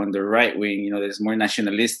argue that on the right wing, there's more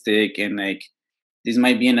nationalistic, and like, this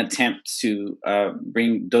might be an attempt to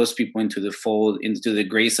bring those people into the fold, into the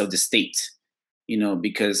grace of the state,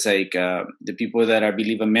 because like, the people that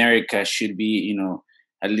believe America should be,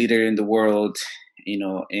 a leader in the world,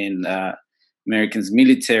 in Americans'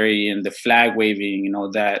 military and the flag waving,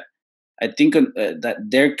 that. I think that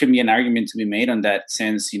there can be an argument to be made on that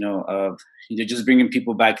sense, of you're just bringing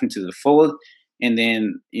people back into the fold, And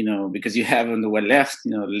then, because you have on the left,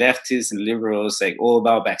 leftists and liberals, like all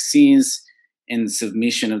about vaccines and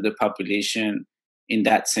submission of the population in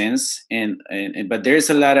that sense. But there's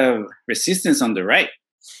a lot of resistance on the right,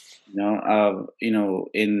 in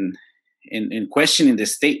questioning the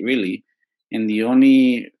state really. And the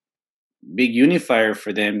only big unifier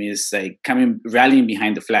for them is like rallying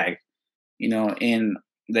behind the flag, and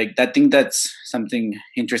like I think that's something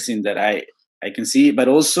interesting that I can see. But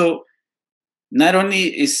also, not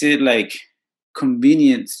only is it like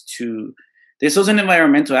convenient to, there's also an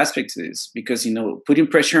environmental aspect to this, because putting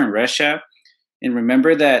pressure on Russia, and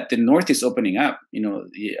remember that the north is opening up.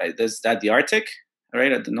 There's the Arctic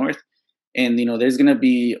right at the north, and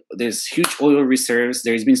there's huge oil reserves.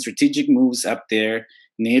 There's been strategic moves up there.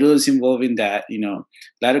 NATO is involved in that. A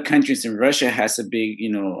lot of countries, in Russia has a big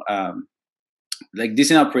like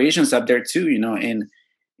decent operations up there too. And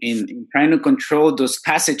in trying to control those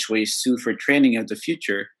passageways too for trading of the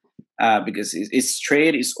future, because it's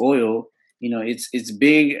trade, is oil. It's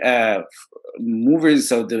big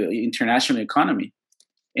movers of the international economy.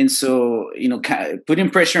 And so, putting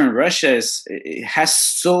pressure on Russia it has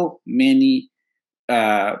so many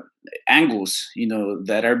angles,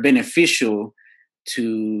 that are beneficial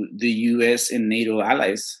to the U.S. and NATO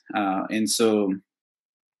allies. And so,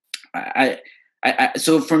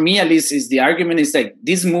 so for me, at least, is the argument is like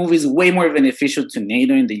this move is way more beneficial to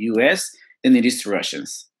NATO and the U.S. than it is to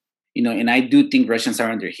Russians. And I do think Russians are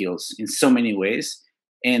on their heels in so many ways.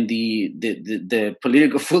 And the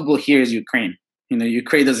political football here is Ukraine.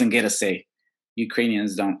 Ukraine doesn't get a say.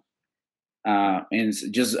 Ukrainians don't. And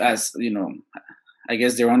just as, I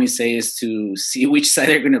guess their only say is to see which side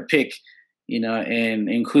they're going to pick,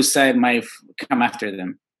 and whose side might come after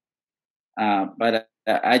them. But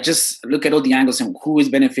I just look at all the angles and who is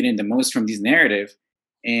benefiting the most from this narrative.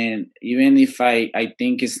 And even if I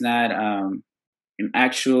think it's not an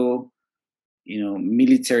actual,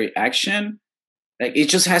 military action, like it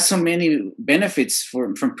just has so many benefits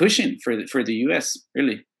from pushing for the U.S.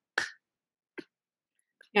 really.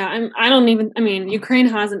 Yeah, Ukraine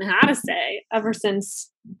hasn't had a say ever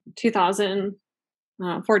since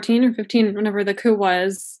 2014 or 15, whenever the coup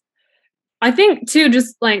was. I think too,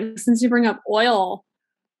 just like since you bring up oil,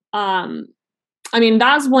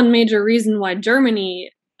 that's one major reason why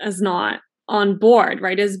Germany is not on board,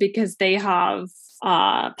 right? Is because they have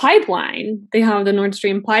pipeline. They have the Nord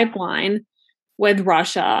Stream pipeline with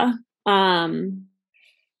Russia. And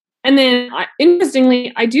then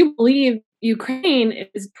interestingly, I do believe Ukraine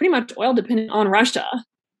is pretty much oil dependent on Russia,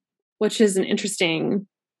 which is an interesting,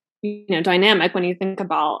 dynamic when you think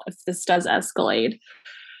about if this does escalate.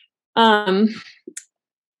 Where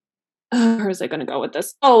was I going to go with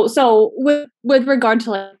this? Oh, so with regard to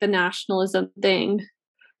like the nationalism thing,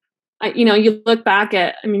 you look back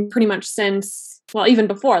at, pretty much since, well, even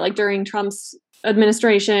before, like during Trump's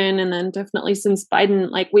administration, and then definitely since Biden,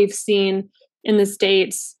 like we've seen in the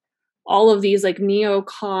States, all of these like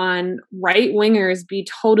neocon right wingers be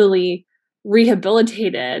totally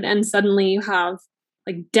rehabilitated, and suddenly you have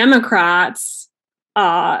like Democrats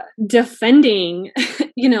defending,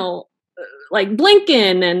 like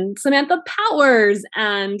Blinken and Samantha Powers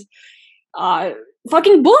and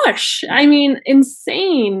fucking Bush.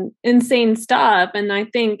 Insane stuff. And I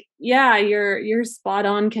think, yeah, you're spot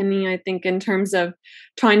on, Kenny. I think in terms of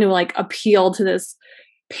trying to like appeal to this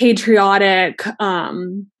patriotic,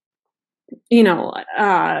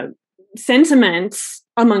 sentiment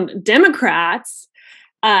among Democrats,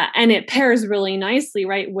 and it pairs really nicely,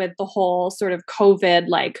 right, with the whole sort of COVID,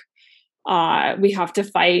 like we have to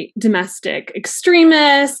fight domestic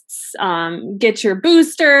extremists, get your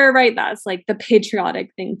booster, right? That's like the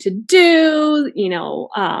patriotic thing to do.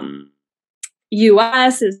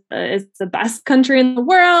 US is the best country in the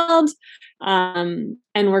world. And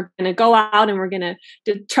we're going to go out and we're going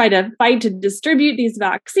to try to fight to distribute these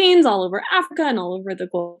vaccines all over Africa and all over the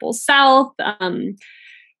global South.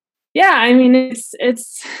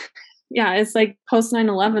 It's like post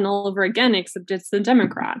 9/11 all over again, except it's the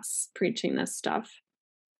Democrats preaching this stuff.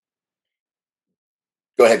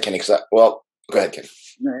 Go ahead, Kenny. Go ahead, Kenny.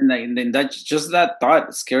 And that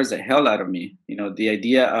thought scares the hell out of me. The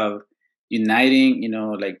idea of uniting,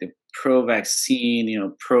 like the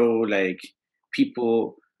pro-vaccine, pro like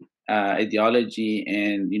people ideology,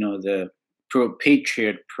 and the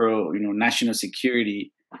pro-patriot, pro national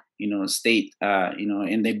security, state,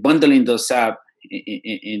 and they bundling those up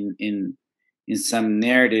in some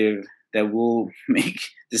narrative that will make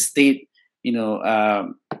the state,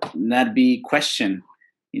 not be questioned,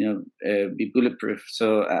 be bulletproof.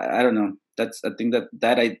 So I don't know. I think that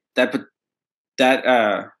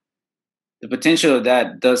the potential of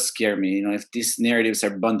that does scare me. If these narratives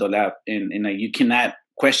are bundled up and you cannot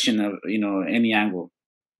question of any angle.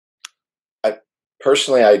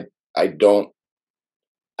 Personally, I don't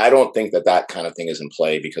think that kind of thing is in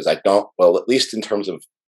play, because I don't. Well, at least in terms of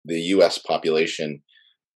the U.S. population,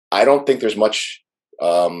 I don't think there's much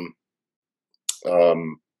um,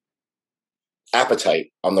 appetite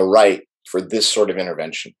on the right for this sort of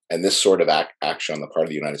intervention and this sort of action on the part of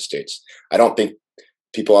the United States. I don't think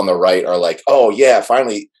people on the right are like, oh yeah,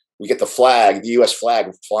 finally we get the U.S.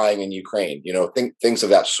 flag flying in Ukraine. Things of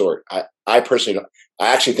that sort. I personally don't.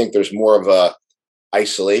 I actually think there's more of a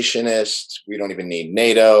isolationist. We don't even need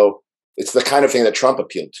NATO. It's the kind of thing that Trump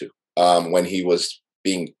appealed to when he was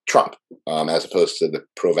being Trump, as opposed to the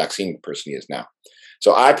pro-vaccine person he is now.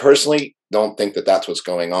 So I personally don't think that that's what's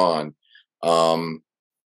going on.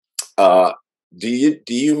 Do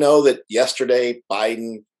you know that yesterday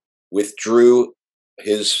Biden withdrew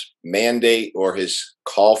his mandate or his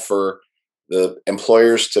call for the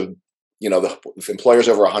employers to, the employers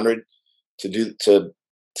over 100 to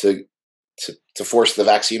force the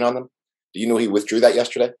vaccine on them? Do you know he withdrew that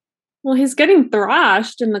yesterday? Well, he's getting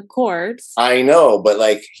thrashed in the courts. I know, but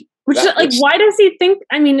why does he think?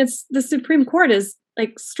 I mean, it's the Supreme Court is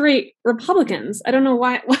like straight Republicans. I don't know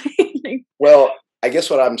why. Well, I guess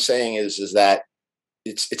what I'm saying is that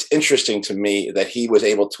it's interesting to me that he was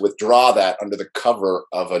able to withdraw that under the cover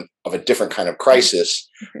of a different kind of crisis,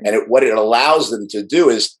 and what it allows them to do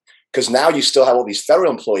is, because now you still have all these federal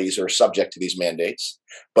employees who are subject to these mandates,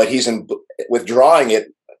 but he's withdrawing it.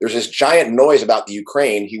 There's this giant noise about the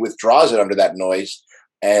Ukraine. He withdraws it under that noise.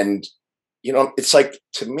 And, it's like,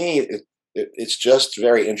 to me, it's just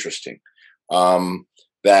very interesting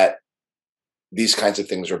that these kinds of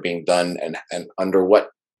things are being done and under what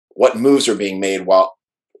moves are being made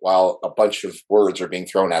while a bunch of words are being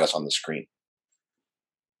thrown at us on the screen.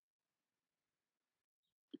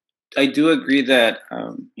 I do agree that,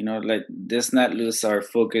 let's not lose our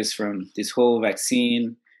focus from this whole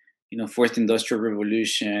vaccine, fourth industrial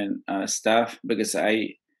revolution stuff, because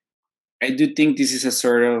I do think this is a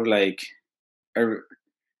sort of like a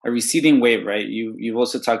receding wave, right? You've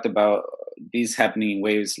also talked about these happening in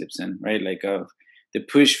waves, Lipson, right? Like the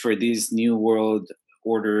push for this new world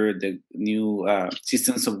order, the new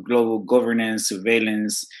systems of global governance,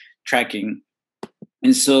 surveillance, tracking.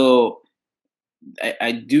 And so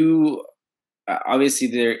I do, obviously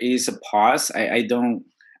there is a pause.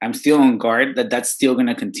 I'm still on guard that that's still going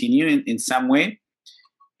to continue in some way.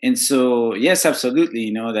 And so, yes,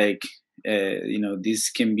 absolutely. This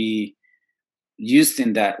can be used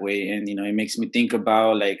in that way. And, it makes me think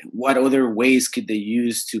about like, what other ways could they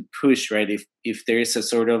use to push, right? If there is a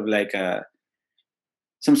sort of like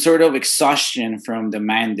some sort of exhaustion from the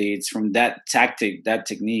mandates, from that tactic, that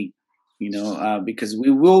technique, because we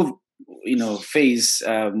will, face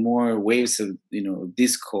more waves of,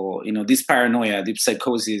 this paranoia, this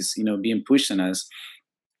psychosis, being pushed on us.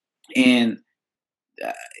 And,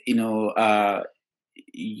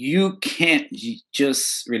 you can't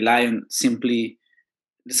just rely on simply,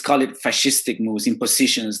 let's call it fascistic moves,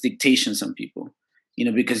 impositions, dictations on people,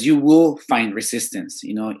 because you will find resistance,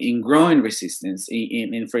 in growing resistance.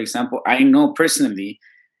 And for example, I know personally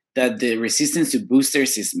that the resistance to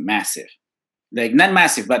boosters is massive. Like not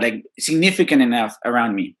massive, but like significant enough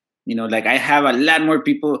around me. I have a lot more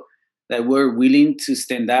people that were willing to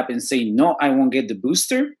stand up and say, no, I won't get the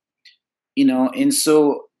booster. And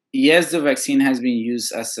so, yes, the vaccine has been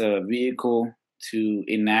used as a vehicle to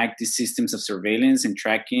enact these systems of surveillance and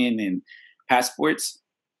tracking and passports,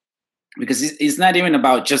 because it's not even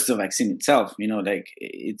about just the vaccine itself,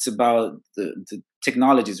 it's about the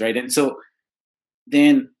technologies, right? And so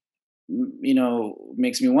then,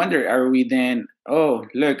 makes me wonder, are we then, oh,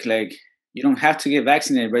 look, like you don't have to get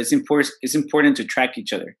vaccinated, but it's important to track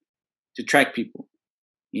each other, to track people.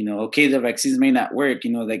 Okay, the vaccines may not work,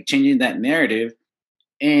 like changing that narrative.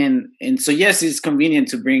 And so, yes, it's convenient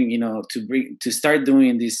to start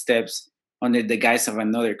doing these steps under the guise of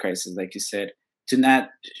another crisis, like you said, to not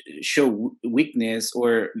show weakness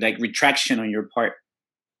or like retraction on your part.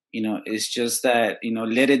 It's just that,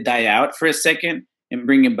 let it die out for a second and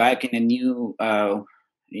bring it back in a new,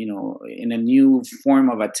 in a new form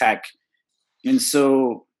of attack. And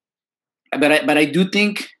so, but I do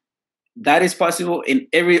think that is possible, and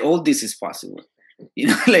all this is possible.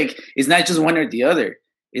 Like it's not just one or the other.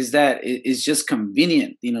 Is that it's just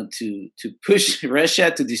convenient, to push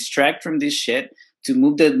Russia to distract from this shit, to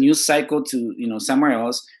move the news cycle to somewhere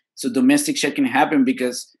else, so domestic shit can happen.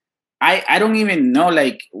 Because I don't even know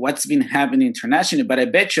like what's been happening internationally, but I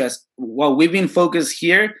bet you while we've been focused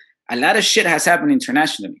here, a lot of shit has happened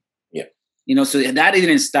internationally. Yeah. So that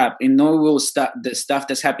didn't stop, and no will stop. The stuff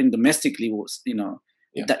that's happened domestically was,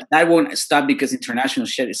 that won't stop because international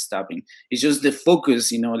shit is stopping. It's just the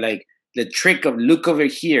focus, like the trick of look over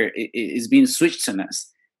here is being switched on us.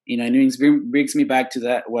 And it brings me back to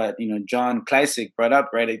that, what, John Classic brought up,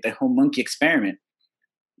 right? Like the whole monkey experiment.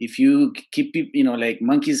 If you keep, like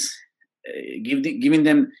monkeys, giving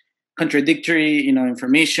them contradictory,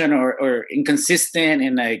 information or inconsistent,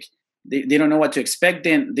 and like they don't know what to expect,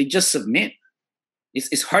 then they just submit.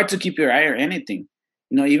 It's hard to keep your eye or anything.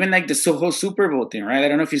 Even like the whole Super Bowl thing, right? I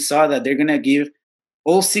don't know if you saw that they're gonna give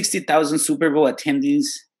all 60,000 Super Bowl attendees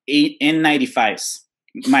N95s,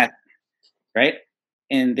 right?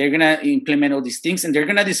 And they're gonna implement all these things, and they're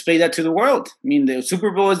gonna display that to the world. I mean, the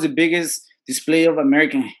Super Bowl is the biggest display of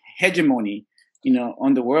American hegemony,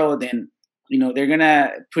 on the world, and they're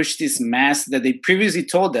gonna push this mask that they previously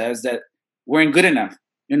told us that weren't good enough.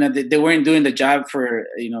 They weren't doing the job for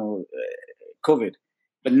COVID,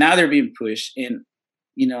 but now they're being pushed, and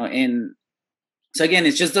so again,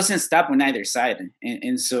 it just doesn't stop on either side,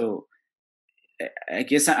 and so I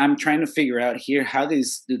guess I'm trying to figure out here, how do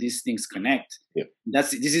these things connect? Yep.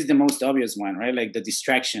 This is the most obvious one, right? Like the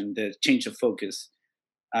distraction, the change of focus.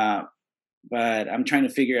 But I'm trying to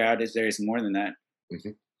figure out if there is more than that.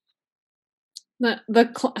 Mm-hmm.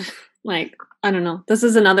 Like, I don't know. This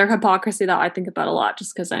is another hypocrisy that I think about a lot,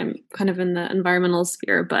 just because I'm kind of in the environmental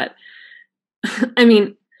sphere. But I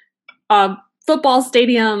mean, a football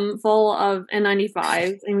stadium full of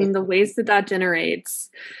N95s. I mean, the waste that generates.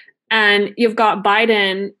 And you've got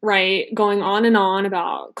Biden, right, going on and on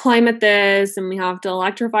about climate this, and we have to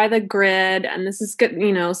electrify the grid, and this is good,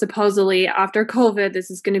 supposedly after COVID, this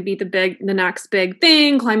is going to be the next big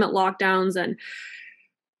thing, climate lockdowns and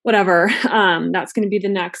whatever. That's going to be the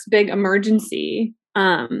next big emergency.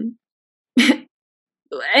 And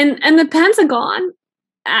the Pentagon,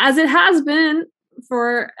 as it has been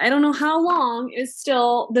for I don't know how long, is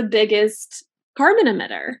still the biggest carbon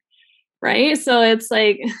emitter. Right. So it's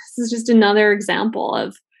like, this is just another example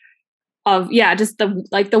of just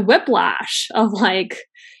the whiplash of like,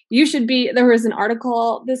 there was an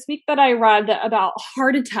article this week that I read about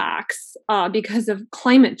heart attacks because of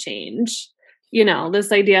climate change.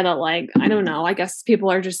 This idea that, like, I don't know, I guess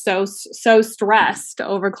people are just so stressed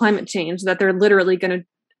over climate change that they're literally going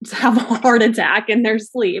to have a heart attack in their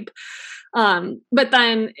sleep. But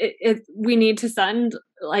then we need to send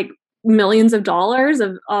like millions of dollars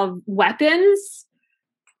of weapons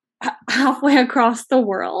halfway across the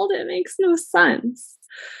world. It makes no sense.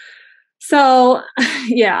 So,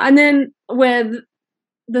 yeah. And then with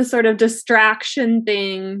the sort of distraction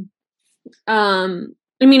thing,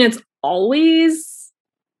 it's always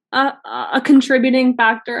a contributing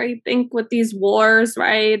factor, I think, with these wars,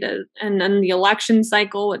 right? And then the election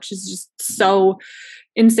cycle, which is just so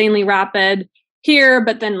insanely rapid here,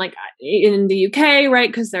 but then like in the UK, right?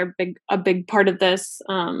 Because they're a big part of this.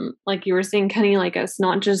 Like you were saying, Kenny, like it's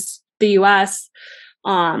not just the US.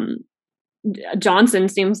 Johnson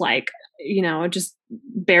seems like, just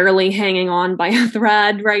barely hanging on by a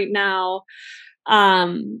thread right now.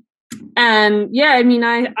 And yeah,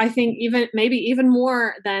 I think maybe even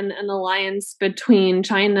more than an alliance between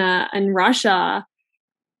China and Russia.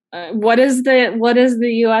 What is the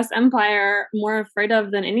U.S. empire more afraid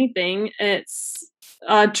of than anything? It's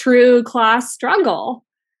a true class struggle.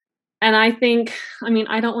 And I think,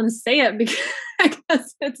 I don't want to say it because I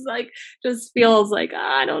guess it's like, just feels like,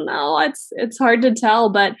 I don't know. It's hard to tell,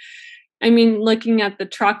 but looking at the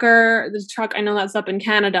truck, I know that's up in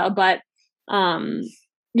Canada, but, I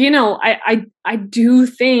do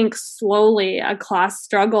think slowly a class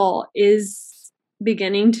struggle is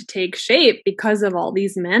beginning to take shape because of all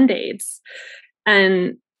these mandates.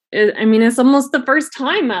 And it's almost the first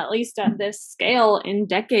time, at least at this scale in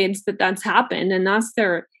decades, that's happened. And that's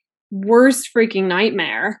their worst freaking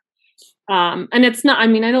nightmare. And it's not,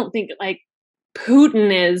 I don't think like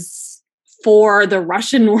Putin is for the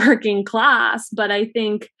Russian working class, but I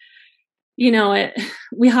think,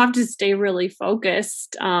 we have to stay really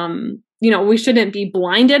focused. We shouldn't be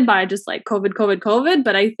blinded by just like COVID,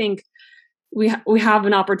 but I think we have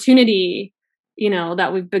an opportunity,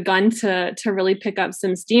 that we've begun to really pick up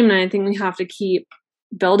some steam. And I think we have to keep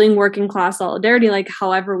building working class solidarity, like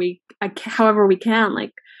however we can,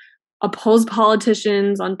 like oppose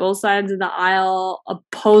politicians on both sides of the aisle,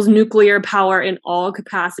 oppose nuclear power in all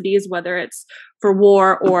capacities, whether it's for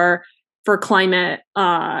war or for climate,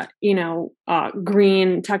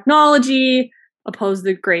 green technology, oppose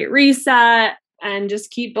the Great Reset, and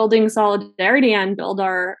just keep building solidarity and build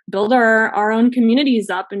our own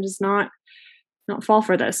communities up, and just not fall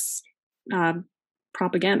for this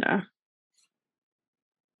propaganda.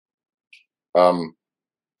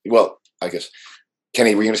 Well, I guess,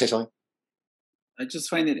 Kenny, were you going to say something? I just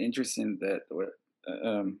find it interesting that what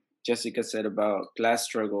Jessica said about class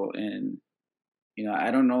struggle, and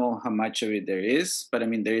I don't know how much of it there is, but I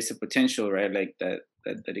mean there is a potential, right? Like that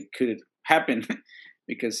it could happen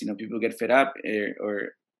because people get fed up, or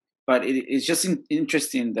but it's just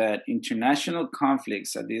interesting that international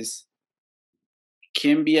conflicts at this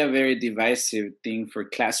can be a very divisive thing for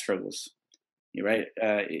class struggles. You're right.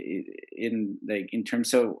 In like in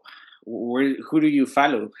terms of who do you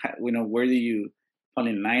follow? Where do you fall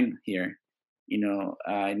in line here?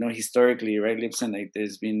 I know historically, right, Lipson, like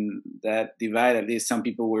there's been that divide. At least some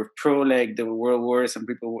people were pro like the World War, some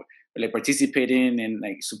people were like participating and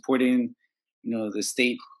like supporting, the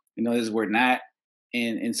state. Others were not,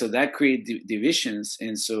 and so that created divisions.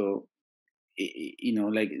 And so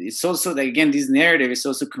like it's also like, again, this narrative is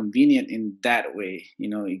also convenient in that way.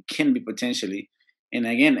 It can be potentially, and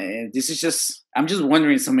again, this is just, I'm just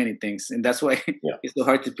wondering so many things, and that's why Yeah. it's so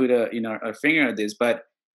hard to put a finger on this, but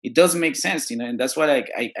it does make sense, and that's why like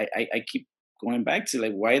I keep going back to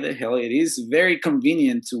like why the hell it is very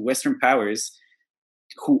convenient to Western powers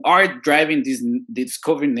who are driving this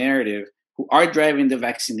COVID narrative, who are driving the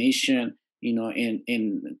vaccination,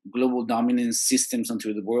 in global dominance systems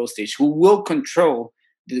onto the world stage, who will control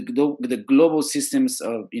the global systems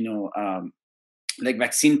of like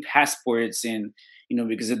vaccine passports, and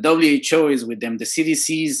because the WHO is with them, the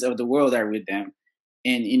CDCs of the world are with them,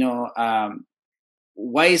 and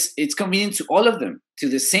why is it's convenient to all of them, to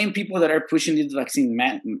the same people that are pushing this vaccine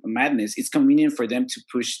madness. It's convenient for them to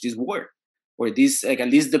push this war, or this, like, at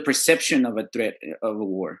least the perception of a threat of a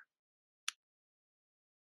war.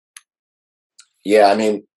 Yeah, I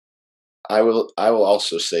mean, I will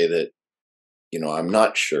also say that, I'm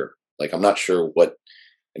not sure. Like, I'm not sure what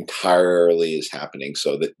entirely is happening.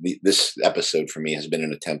 So that this episode for me has been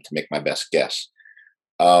an attempt to make my best guess.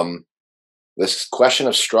 Um, this question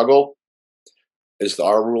of struggle, is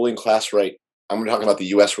our ruling class right? I'm talking about the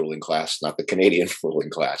U.S. ruling class, not the Canadian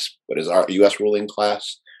ruling class. But is our U.S. ruling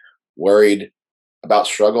class worried about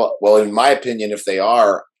struggle? Well, in my opinion, if they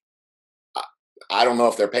are, I don't know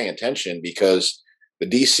if they're paying attention, because the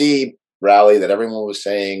DC rally that everyone was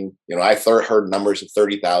saying, I heard numbers of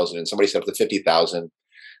 30,000 and somebody said up to 50,000.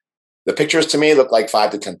 The pictures to me look like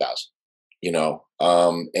 5 to 10,000,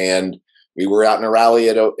 and we were out in a rally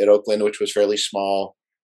at Oakland, which was fairly small.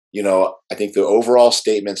 I think the overall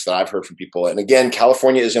statements that I've heard from people, and again,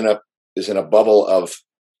 California is in a bubble of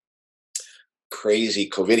crazy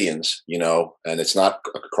COVIDians, and it's not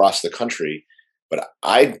across the country, but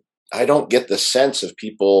I don't get the sense of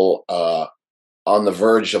people on the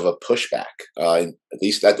verge of a pushback. At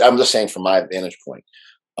least I'm just saying from my vantage point.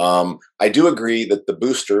 I do agree that the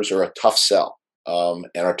boosters are a tough sell, and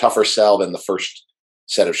are a tougher sell than the first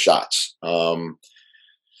set of shots.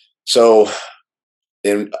 So,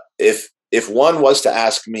 if one was to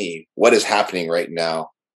ask me what is happening right now,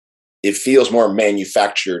 it feels more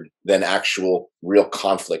manufactured than actual real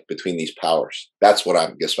conflict between these powers. That's what I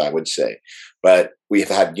guess I would say. But we have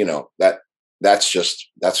had,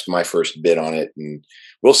 that's my first bit on it, and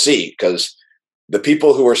we'll see, because the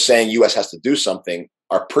people who are saying U.S. has to do something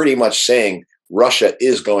are pretty much saying Russia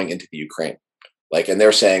is going into the Ukraine. Like, and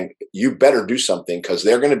they're saying you better do something because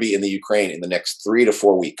they're going to be in the Ukraine in the next 3 to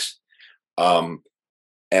 4 weeks.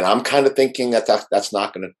 And I'm kind of thinking that's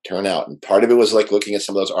not going to turn out. And part of it was like looking at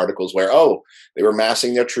some of those articles where, they were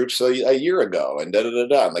massing their troops a year ago, and da da da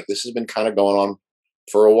da. Like, this has been kind of going on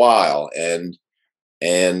for a while, and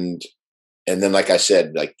then, like I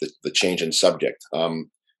said, like the change in subject. The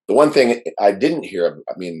one thing I didn't hear,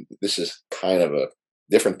 I mean, this is kind of a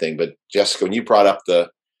different thing, but Jessica, when you brought up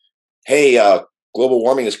hey, global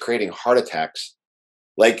warming is creating heart attacks,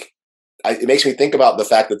 like, it makes me think about the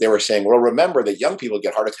fact that they were saying, well, remember that young people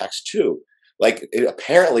get heart attacks too. Like,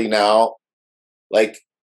 apparently now, like,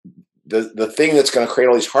 the thing that's going to create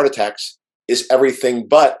all these heart attacks is everything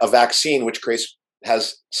but a vaccine, which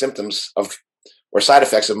has symptoms of or side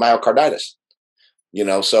effects of myocarditis.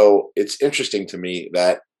 So it's interesting to me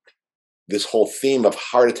that this whole theme of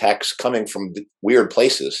heart attacks coming from weird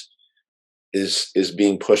places is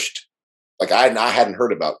being pushed. Like, I hadn't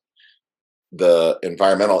heard about the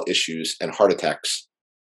environmental issues and heart attacks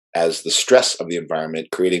as the stress of the environment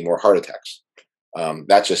creating more heart attacks.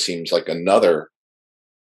 That just seems like another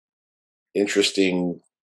interesting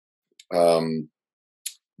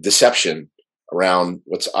deception around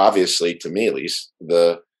what's obviously, to me at least,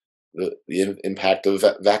 the impact of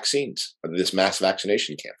vaccines, this mass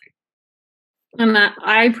vaccination campaign. And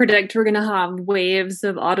I predict we're going to have waves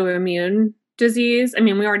of autoimmune disease. I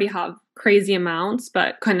mean, we already have crazy amounts,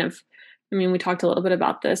 but kind of I mean, we talked a little bit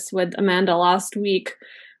about this with Amanda last week,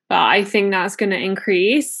 but I think that's going to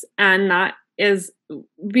increase, and that is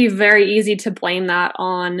be very easy to blame that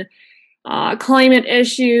on climate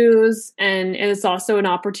issues, and it's also an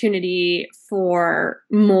opportunity for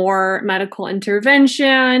more medical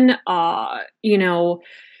intervention,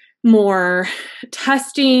 more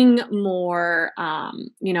testing, more,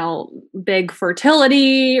 big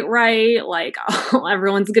fertility, right? Like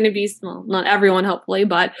everyone's going to be, well, not everyone, hopefully,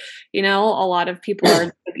 but, a lot of people are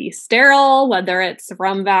going to be sterile, whether it's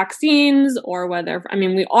from vaccines or whether, I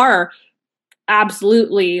mean, we are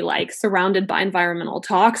absolutely like surrounded by environmental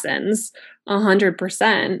toxins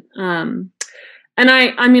 100%. And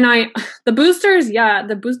the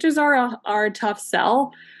boosters are a tough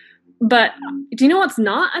sell, but do you know what's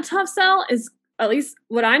not a tough sell is, at least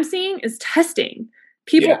what I'm seeing, is testing.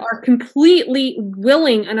 People are completely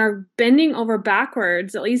willing and are bending over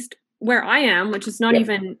backwards, at least where I am, which is not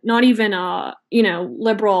even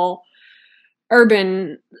liberal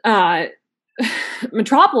urban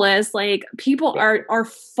metropolis. Like people are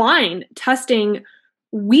fine testing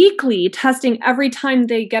weekly, testing every time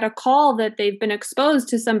they get a call that they've been exposed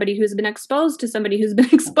to somebody who's been exposed to somebody who's been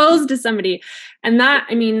exposed to somebody. And that,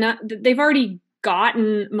 I mean, they've already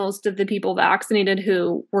gotten most of the people vaccinated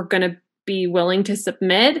who were going to be willing to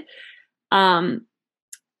submit. And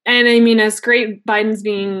I mean, it's great Biden's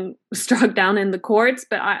being struck down in the courts,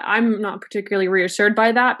 but I'm not particularly reassured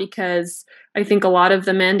by that, because I think a lot of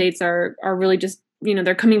the mandates are really just,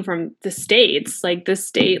 they're coming from the states. Like the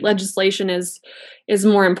state legislation is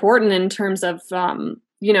more important in terms of,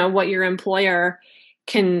 what your employer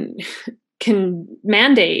can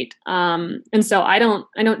mandate. And so I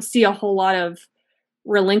don't see a whole lot of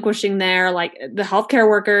relinquishing there. Like the healthcare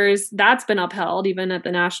workers, that's been upheld even at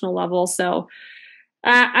the national level. So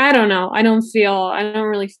I don't know. I don't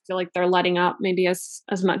really feel like they're letting up, maybe as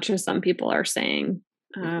much as some people are saying.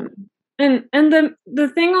 And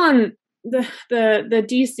the thing on the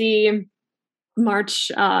DC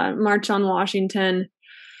march on Washington,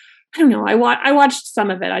 I don't know. I watched some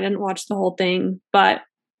of it. I didn't watch the whole thing, but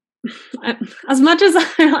as much as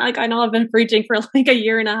I know I've been preaching for like a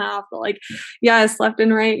year and a half, but like, yes, left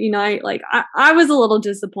and right unite. Like I was a little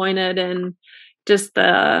disappointed in just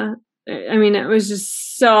it was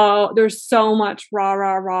just there's so much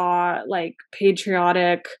rah, like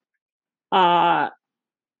patriotic,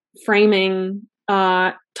 framing,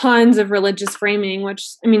 tons of religious framing, which,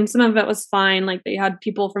 I mean, some of it was fine. Like they had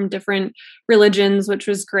people from different religions, which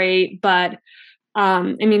was great. But,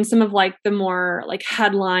 some of like the more like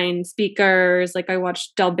headline speakers, like I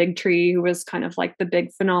watched Del Bigtree, who was kind of like the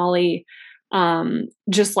big finale,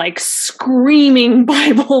 just like screaming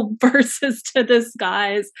Bible verses to the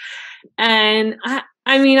skies. And I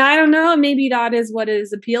don't know, maybe that is what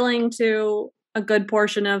is appealing to a good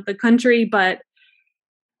portion of the country, but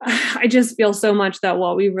I just feel so much that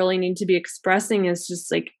what we really need to be expressing is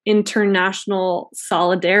just like international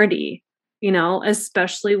solidarity,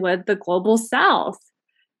 especially with the global South.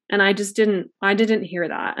 And I didn't hear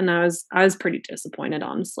that. And I was pretty disappointed,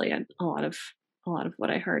 honestly, at a lot of what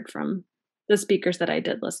I heard from the speakers that I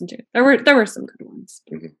did listen to. There were some good ones.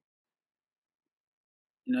 Mm-hmm.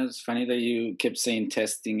 It's funny that you kept saying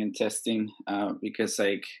testing and testing, because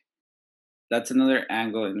like that's another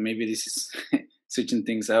angle, and maybe this is switching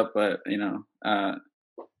things up, but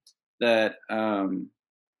that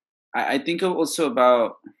I think also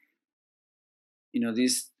about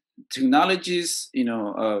these technologies,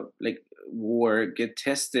 like war get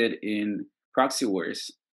tested in proxy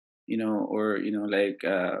wars, or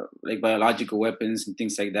like biological weapons and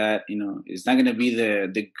things like that. It's not going to be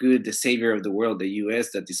the savior of the world, the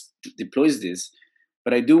U.S. that deploys this.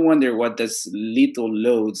 But I do wonder what does lethal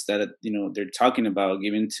loads that they're talking about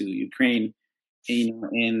given to Ukraine,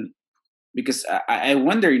 and because I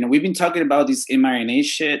wonder, we've been talking about this mRNA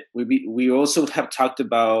shit. We also have talked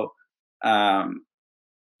about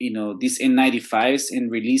these N95s, and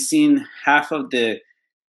releasing half of the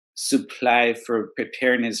supply for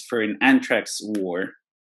preparedness for an anthrax war,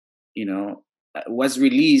 was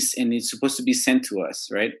released, and it's supposed to be sent to us,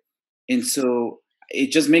 right? And so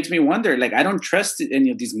it just makes me wonder, like, I don't trust any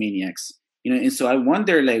of these maniacs, and so I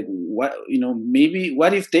wonder, like, what, maybe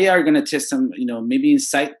what if they are going to test some, maybe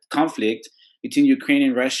incite conflict between Ukraine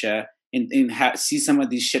and Russia, and see some of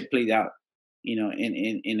this shit played out,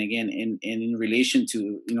 and again, in relation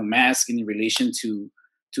to, mask, in relation to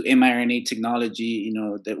mRNA technology,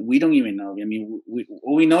 that we don't even know. I mean,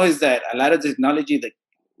 what we know is that a lot of technology, the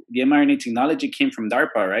mRNA technology, came from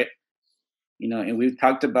DARPA, right? And we've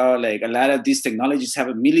talked about, like, a lot of these technologies have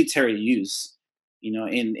a military use,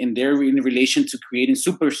 and they're in relation to creating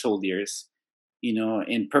super soldiers.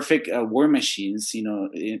 and perfect war machines,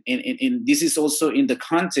 and this is also in the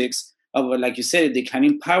context of, like you said, a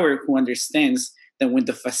declining power who understands that when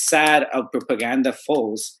the facade of propaganda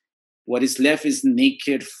falls, what is left is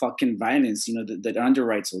naked fucking violence, that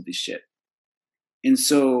underwrites all this shit. And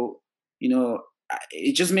so,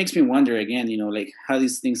 it just makes me wonder again, like how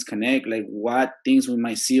these things connect, like what things we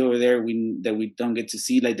might see over there that we don't get to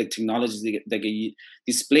see, like the technologies that get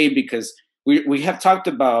displayed, because we have talked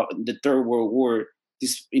about the Third World War.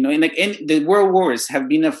 This, and the world wars have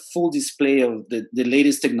been a full display of the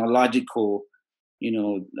latest technological,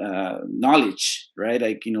 knowledge, right?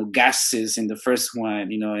 Like, gases in the first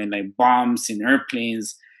one, and like bombs and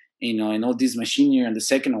airplanes, and all this machinery in the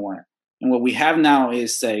second one. And what we have now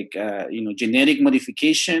is like, genetic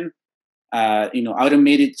modification,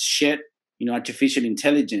 automated shit, artificial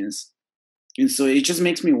intelligence. And so it just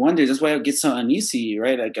makes me wonder. That's why I get so uneasy,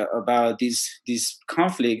 right? Like about this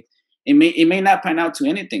conflict. It may not pan out to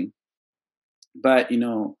anything, but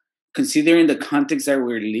considering the context that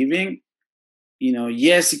we're living,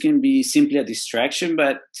 yes, it can be simply a distraction.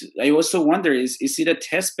 But I also wonder: is it a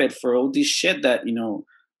test bed for all this shit that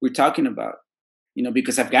we're talking about?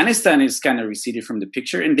 Because Afghanistan is kind of receded from the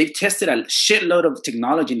picture, and they've tested a shitload of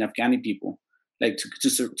technology in Afghani people, like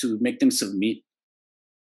to make them submit.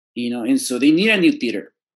 And so they need a new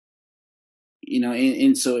theater.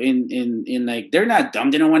 And so in like, they're not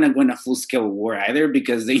dumb. They don't want to go in a full scale war either,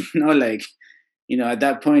 because they know, like, at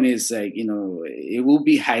that point it's like, it will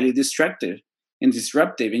be highly destructive and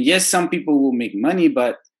disruptive. And yes, some people will make money,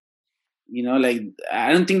 but like,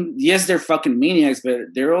 I don't think, yes, they're fucking maniacs,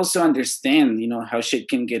 but they're also understand, how shit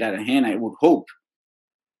can get out of hand, I would hope.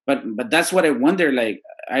 But that's what I wonder, like,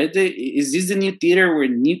 is this the new theater where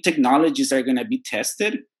new technologies are going to be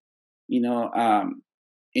tested? And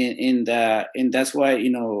that's why,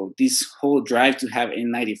 this whole drive to have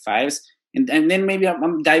N95s, and then maybe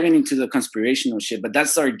I'm diving into the conspirational shit, but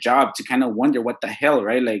that's our job to kind of wonder what the hell,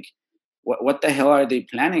 right? Like, what the hell are they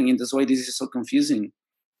planning? And that's why this is so confusing.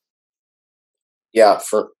 Yeah,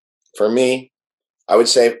 for me, I would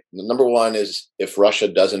say number one is, if Russia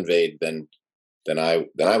does invade, then I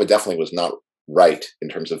would definitely was not right in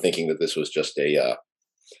terms of thinking that this was just a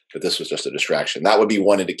distraction. That would be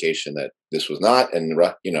one indication that this was not. And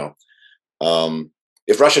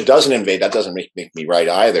if Russia doesn't invade, that doesn't make me right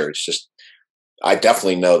either. It's just, I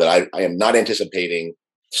definitely know that I am not anticipating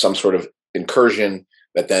some sort of incursion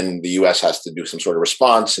that then the U.S. has to do some sort of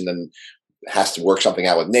response, and then has to work something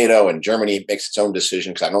out with NATO, and Germany makes its own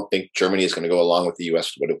decision, because I don't think Germany is going to go along with the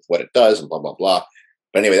U.S. what it does, and blah, blah, blah.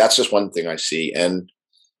 But anyway, that's just one thing I see. And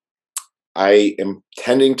I am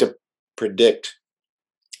tending to predict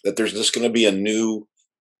that there's just going to be a new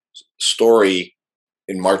story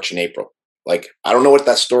in March and April. Like, I don't know what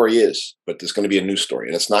that story is, but there's going to be a new story,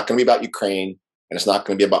 and it's not going to be about Ukraine, and it's not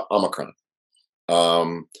going to be about Omicron.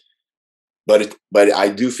 But I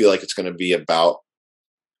do feel like it's going to be about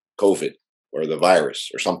COVID, or the virus,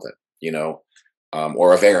 or something,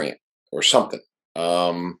 or a variant, or something.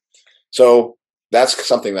 So that's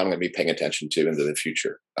something that I'm going to be paying attention to into the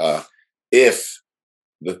future.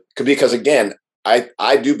 Because again,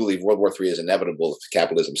 I do believe World War III is inevitable if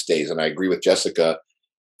capitalism stays, and I agree with Jessica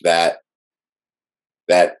that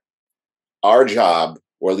our job,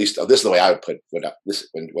 or at least this is the way I would put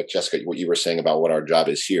what Jessica, what you were saying about what our job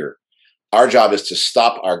is here. Our job is to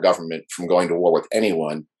stop our government from going to war with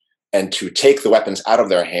anyone, and to take the weapons out of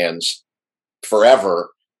their hands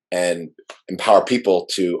forever and empower people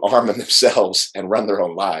to arm themselves and run their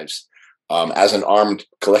own lives as an armed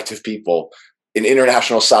collective people, in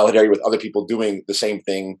international solidarity with other people doing the same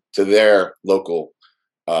thing to their local,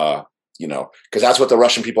 because that's what the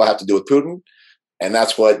Russian people have to do with Putin. And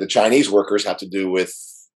that's what the Chinese workers have to do with,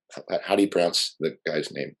 how do you pronounce the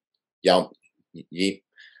guy's name? Yao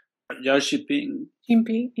Jinping.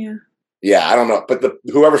 Jinping, yeah. Yeah, I don't know, but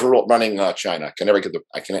whoever's running China, I don't know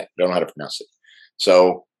how to pronounce it.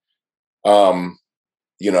 So, Jinping,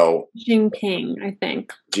 I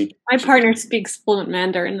think. My partner speaks fluent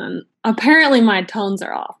Mandarin, and apparently my tones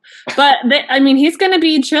are off. But he's going to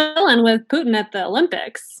be chilling with Putin at the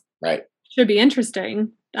Olympics. Right. Should be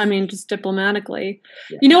interesting. Just diplomatically.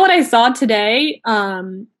 Yeah. You know what I saw today?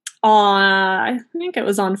 I think it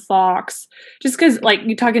was on Fox. Just because, like,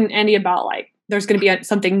 you're talking, Andy, about like there's going to be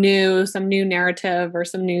something new, some new narrative, or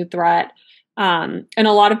some new threat. And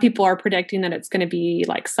a lot of people are predicting that it's going to be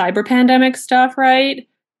like cyber pandemic stuff, right?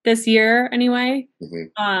 This year, anyway.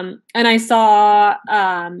 Mm-hmm. And I saw,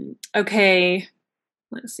 okay,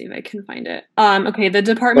 let's see if I can find it. Okay, the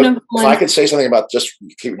Department of Homeland. If I could say something about, just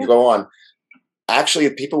go on. Actually,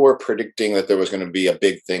 people were predicting that there was going to be a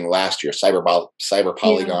big thing last year, cyber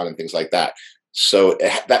polygon and things like that. So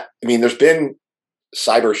there's been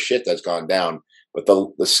cyber shit that's gone down, but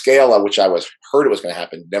the scale at which I was heard it was going to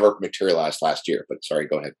happen never materialized last year. But sorry,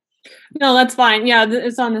 go ahead. No, that's fine. Yeah,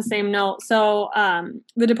 it's on the same note. So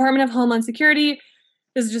the Department of Homeland Security,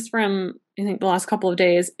 this is just from, I think, the last couple of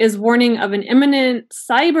days, is warning of an imminent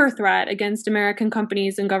cyber threat against American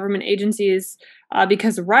companies and government agencies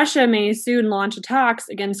because Russia may soon launch attacks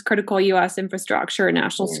against critical U.S. infrastructure, a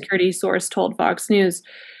national security source told Fox News.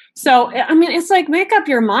 So, I mean, it's like, make up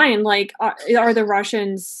your mind. Like, are the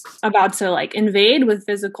Russians about to like invade with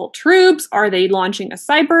physical troops? Are they launching a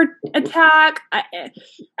cyber attack? I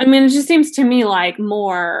mean, it just seems to me like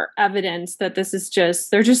more evidence that this is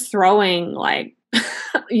they're just throwing like,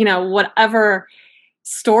 whatever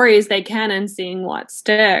stories they can and seeing what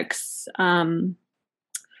sticks. Yeah.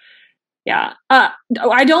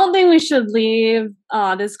 I don't think we should leave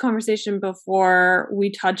this conversation before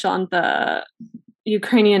we touch on the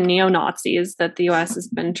Ukrainian neo-Nazis that the US has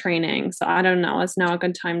been training. So I don't know. Is now a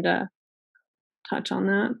good time to touch on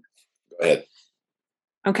that? Go ahead.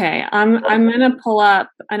 Okay. I'm gonna pull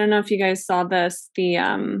up, I don't know if you guys saw this,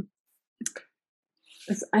 Yahoo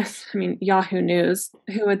News.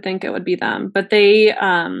 Who would think it would be them? But they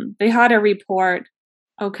had a report.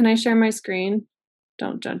 Oh, can I share my screen?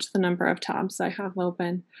 Don't judge the number of tabs I have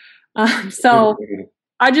open. So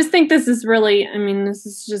I just think this is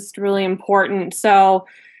just really important. So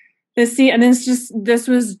this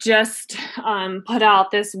was just put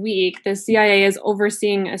out this week. The CIA is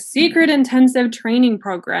overseeing a secret intensive training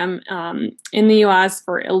program in the U.S.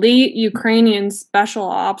 for elite Ukrainian special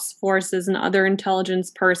ops forces and other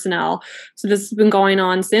intelligence personnel. So this has been going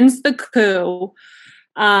on since the coup,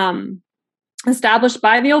 established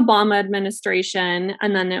by the Obama administration,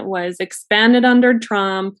 and then it was expanded under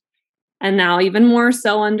Trump, and now even more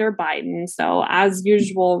so under Biden. So as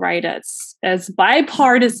usual, right, it's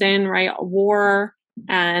bipartisan, right? War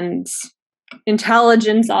and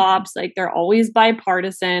intelligence ops, like they're always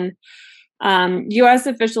bipartisan. U.S.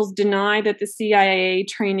 officials deny that the CIA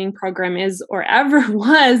training program is or ever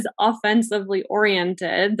was offensively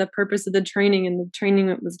oriented. The purpose of the training and the training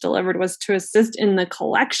that was delivered was to assist in the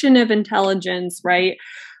collection of intelligence, right?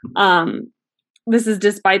 This is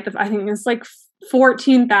despite I think it's like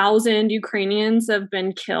 14,000 Ukrainians have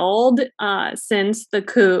been killed since the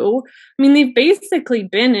coup. I mean, they've basically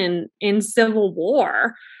been in civil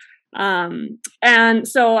war. And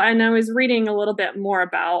I was reading a little bit more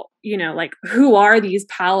about, like who are these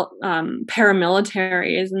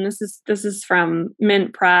paramilitaries, and this is from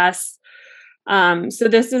Mint Press. So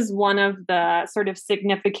this is one of the sort of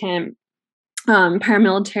significant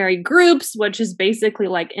paramilitary groups, which is basically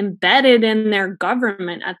like embedded in their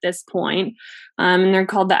government at this point. And they're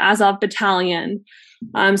called the Azov Battalion.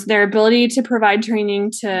 So their ability to provide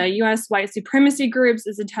training to U.S. white supremacy groups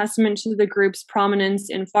is a testament to the group's prominence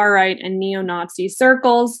in far-right and neo-Nazi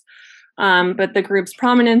circles. But the group's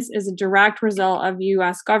prominence is a direct result of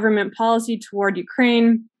U.S. government policy toward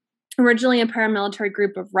Ukraine. Originally a paramilitary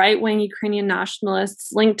group of right-wing Ukrainian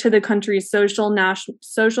nationalists linked to the country's Social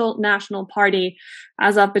National Party,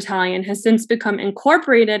 Azov Battalion has since become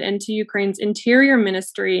incorporated into Ukraine's Interior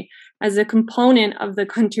Ministry as a component of the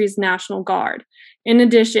country's National Guard. In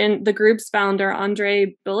addition, the group's founder,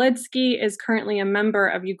 Andrei Belitsky, is currently a member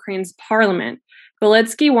of Ukraine's parliament.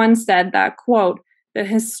 Belitsky once said that, quote, "The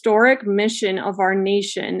historic mission of our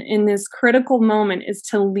nation in this critical moment is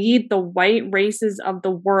to lead the white races of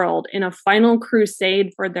the world in a final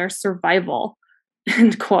crusade for their survival,"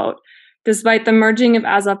 end quote. Despite the merging of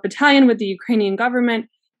Azov Battalion with the Ukrainian government,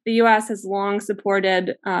 the U.S. has long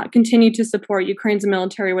continued to support Ukraine's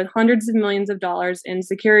military with hundreds of millions of dollars in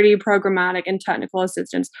security, programmatic, and technical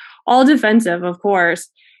assistance, all defensive, of course,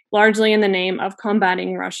 largely in the name of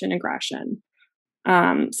combating Russian aggression.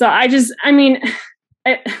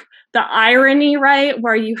 The irony, right,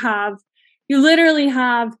 where you literally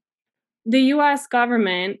have the U.S.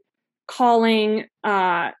 government calling,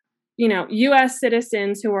 U.S.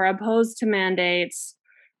 citizens who are opposed to mandates,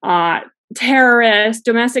 terrorists,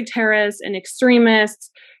 domestic terrorists, and extremists.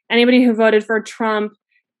 Anybody who voted for Trump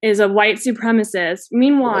is a white supremacist.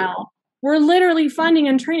 Meanwhile, we're literally funding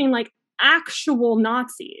and training like actual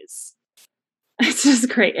Nazis. It's just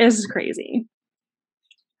great. It's crazy.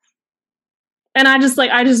 And I just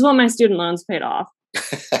want my student loans paid off.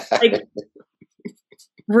 Like,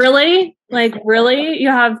 really? Like, really? You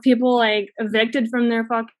have people like evicted from their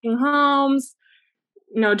fucking homes,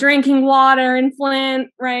 no drinking water in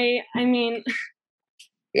Flint, right? I mean,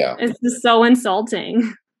 yeah, it's just so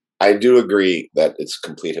insulting. I do agree that it's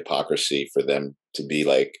complete hypocrisy for them to be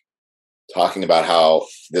like talking about how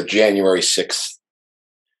the January 6th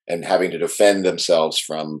and having to defend themselves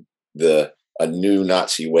from the a new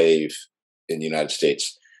Nazi wave in the United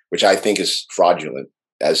States, which I think is fraudulent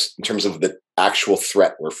as in terms of the actual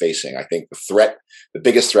threat we're facing. I think the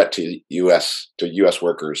biggest threat to U.S.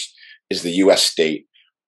 workers is the U.S. state,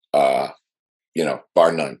 bar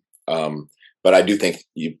none. But I do think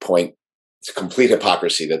you point to complete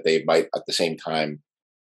hypocrisy that they might at the same time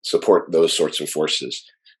support those sorts of forces.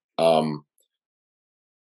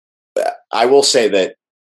 I will say that,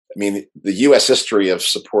 the U.S. history of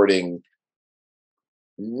supporting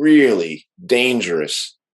really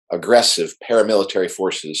dangerous, aggressive paramilitary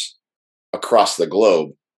forces across the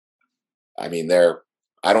globe, I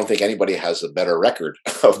don't think anybody has a better record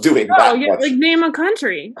of doing that. Yeah, like name a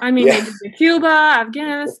country. They did Cuba,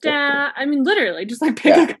 Afghanistan. Literally, just like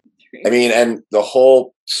pick a country. And the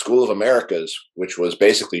whole School of Americas, which was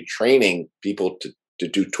basically training people to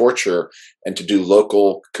do torture and to do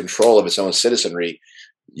local control of its own citizenry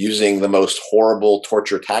using the most horrible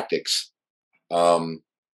torture tactics. That's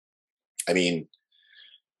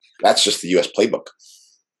just the U.S. playbook.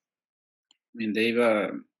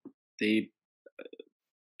 They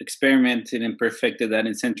experimented and perfected that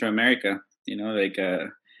in Central America.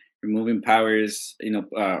 Removing powers,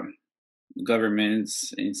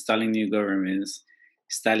 governments, installing new governments,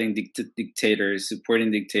 installing dictators,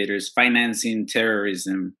 supporting dictators, financing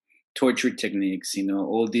terrorism, torture techniques.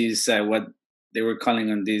 All these what they were calling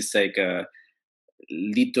on these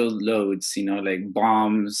lethal loads. Like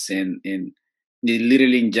bombs and they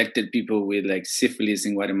literally injected people with like syphilis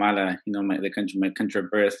in Guatemala, my country of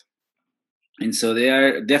birth. And so they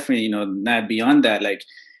are definitely, not beyond that. Like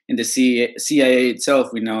in the CIA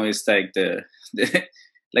itself, we know it's like the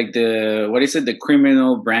what is it? The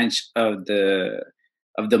criminal branch of the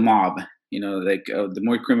mob. The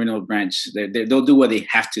more criminal branch. They'll do what they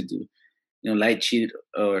have to do. Lie, cheat,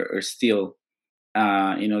 or steal.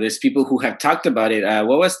 There's people who have talked about it.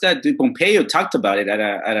 What was that? Pompeo talked about it at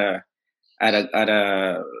a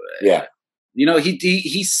yeah.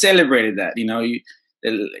 He celebrated that.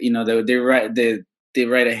 They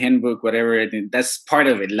write a handbook, whatever. And that's part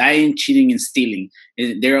of it. Lying, cheating, and stealing.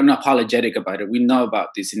 They're unapologetic about it. We know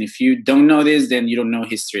about this, and if you don't know this, then you don't know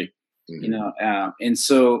history. Mm-hmm. And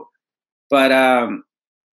so, but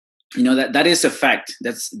that is a fact.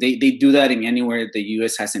 They do that in anywhere the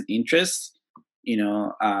U.S. has an interest.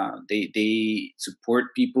 They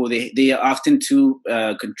support people. They often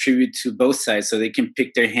contribute to both sides, so they can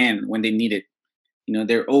pick their hand when they need it.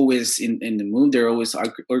 They're always in the move. They're always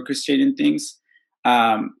orchestrating things.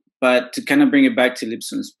 But to kind of bring it back to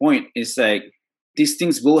Lipson's point, it's like these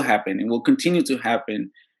things will happen and will continue to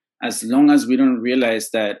happen as long as we don't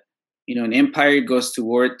realize that an empire goes to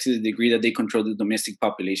war to the degree that they control the domestic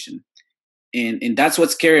population. And that's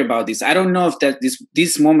what's scary about this. I don't know if that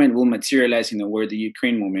this moment will materialize where the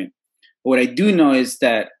Ukraine moment. But what I do know is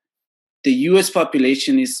that the U.S.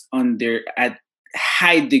 population is at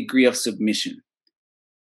high degree of submission.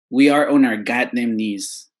 We are on our goddamn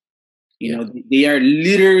knees. They are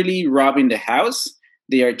literally robbing the house.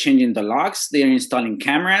 They are changing the locks. They are installing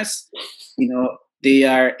cameras. They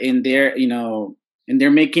are in there, and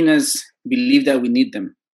they're making us believe that we need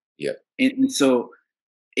them. Yeah. And so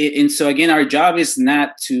again, our job is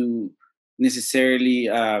not to necessarily,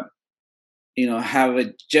 have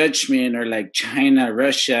a judgment or like China,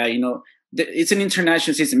 Russia. It's an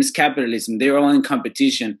international system. It's capitalism. They're all in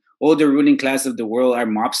competition. All the ruling class of the world are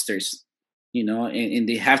mobsters, and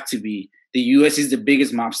they have to be. The U.S. is the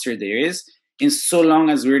biggest mobster there is. And so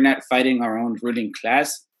long as we're not fighting our own ruling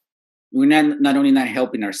class, we're not only not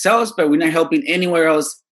helping ourselves, but we're not helping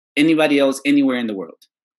anybody else, anywhere in the world.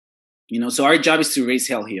 So our job is to raise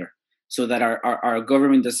hell here so that our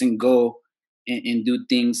government doesn't go and do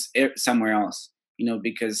things somewhere else,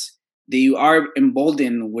 because they are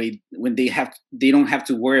emboldened when they don't have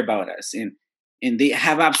to worry about us. And they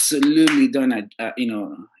have absolutely done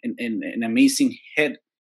an amazing head,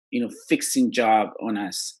 fixing job on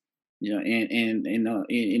us, and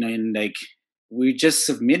like we just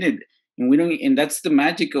submitted, and we don't, and that's the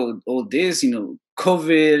magic of all this,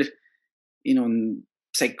 COVID,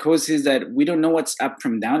 psychosis, that we don't know what's up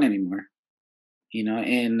from down anymore,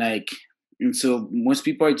 and so most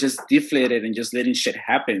people are just deflated and just letting shit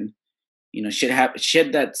happen,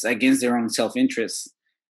 shit that's against their own self-interest.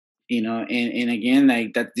 And again,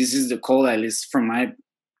 like that, this is the call, at least from my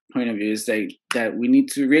point of view, is like that we need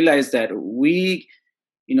to realize that we,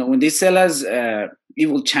 when they sell us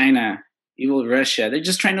evil China, evil Russia, they're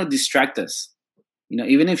just trying to distract us.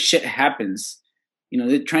 Even if shit happens,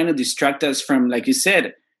 they're trying to distract us from, like you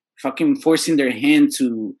said, fucking forcing their hand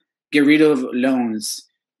to get rid of loans,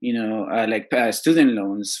 student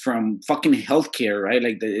loans, from fucking healthcare, right?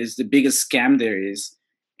 Like it's the biggest scam there is.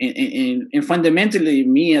 and fundamentally,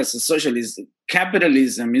 me as a socialist,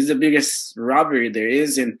 capitalism is the biggest robbery there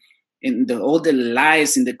is, and all the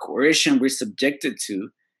lies and the coercion we're subjected to.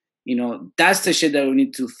 That's the shit that we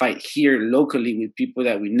need to fight here locally with people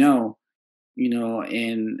that we know.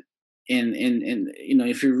 And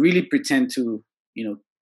if you really pretend to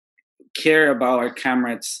care about our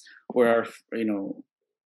comrades or our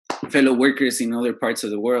fellow workers in other parts of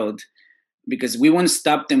the world, because we won't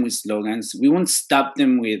stop them with slogans, we won't stop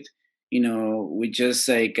them with with just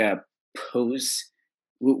like posts.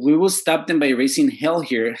 We will stop them by raising hell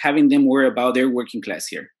here, having them worry about their working class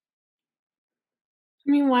here.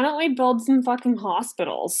 I mean, why don't we build some fucking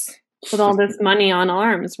hospitals with all this money on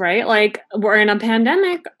arms, right? Like, we're in a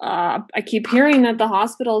pandemic. I keep hearing that the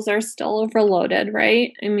hospitals are still overloaded,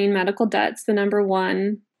 right? I mean, medical debt's the number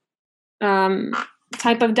one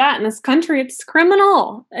type of debt in this country. It's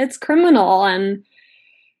criminal. It's criminal. And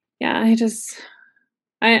yeah,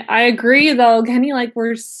 I agree though, Kenny, like,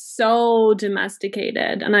 we're so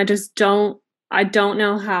domesticated, and I don't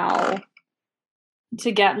know how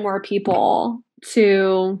to get more people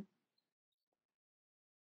to,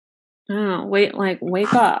 I don't know, wake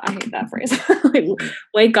up. I hate that phrase. Like,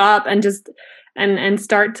 wake up and just and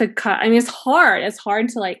start to cut. I mean, it's hard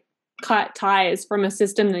to like cut ties from a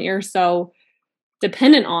system that you're so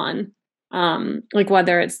dependent on, like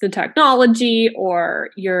whether it's the technology or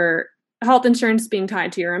your health insurance being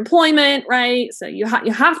tied to your employment, right? So you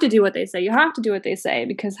have to do what they say. You have to do what they say,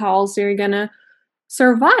 because how else are you gonna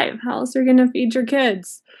survive? How else are you gonna feed your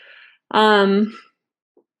kids? I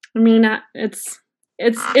mean, it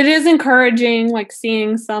is encouraging, like,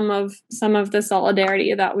 seeing some of the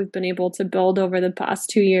solidarity that we've been able to build over the past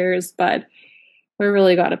 2 years, but we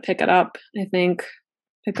really got to pick it up. I think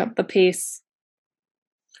pick up the pace.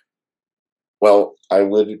 Well, I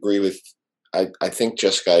would agree with. I think,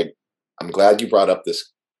 Jessica, I'm glad you brought up the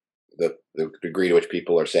degree to which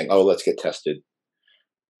people are saying, "Oh, let's get tested."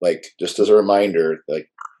 Like, just as a reminder, like,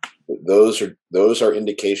 those are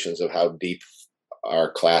indications of how deep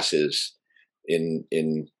our class is in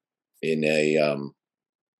the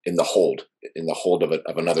hold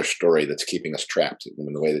of another story that's keeping us trapped,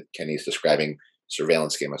 in the way that Kenny's describing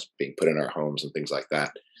surveillance cameras being put in our homes and things like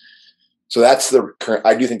that. So that's the current.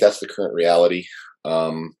 I do think that's the current reality.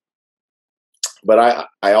 But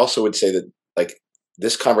I also would say that, like,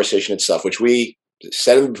 this conversation itself, which we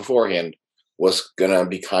said beforehand, was going to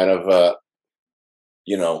be kind of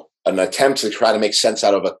an attempt to try to make sense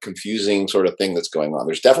out of a confusing sort of thing that's going on.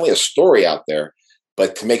 There's definitely a story out there,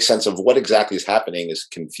 but to make sense of what exactly is happening is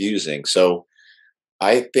confusing. So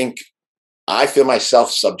I think I feel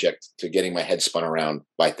myself subject to getting my head spun around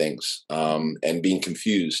by things, and being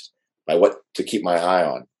confused by what to keep my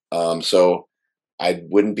eye on. So I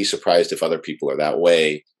wouldn't be surprised if other people are that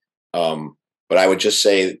way. But I would just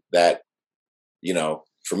say that,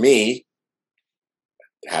 for me,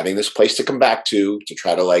 having this place to come back to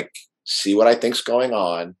try to, like, see what I think's going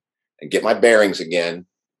on and get my bearings again,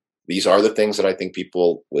 these are the things that I think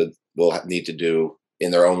people will need to do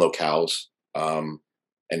in their own locales,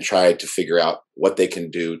 and try to figure out what they can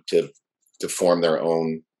do to form their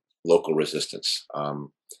own local resistance.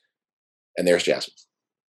 And there's Jasmine.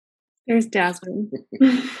 There's Jasmine.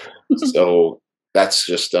 So that's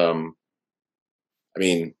just, I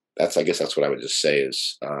guess that's what I would just say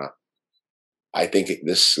is, I think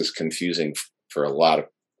this is confusing for a lot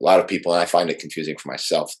of people, and I find it confusing for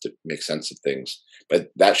myself to make sense of things. But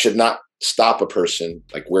that should not stop a person,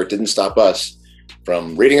 like where it didn't stop us,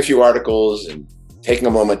 from reading a few articles and taking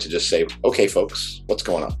a moment to just say, "Okay, folks, what's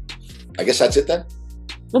going on?" I guess that's it then.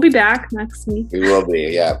 We'll be back next week. We will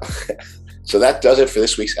be, yeah. So that does it for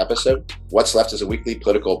this week's episode. What's Left is a weekly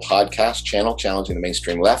political podcast channel challenging the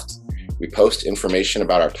mainstream left. We post information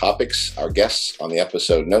about our topics, our guests, on the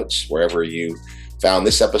episode notes, wherever you found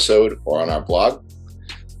this episode, or on our blog,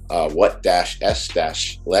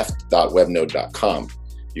 what-s-left.webnode.com.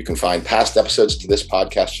 You can find past episodes to this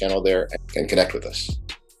podcast channel there and connect with us.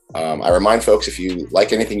 I remind folks, if you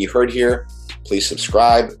like anything you've heard here, please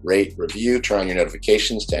subscribe, rate, review, turn on your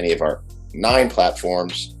notifications to any of our 9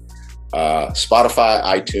 platforms: Spotify,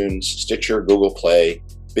 iTunes, Stitcher, Google Play,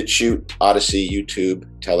 BitChute, Odyssey, YouTube,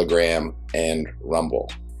 Telegram, and Rumble.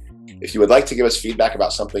 If you would like to give us feedback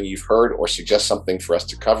about something you've heard or suggest something for us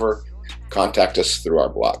to cover, contact us through our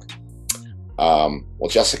blog. Well,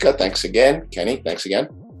 Jessica, thanks again. Kenny, thanks again.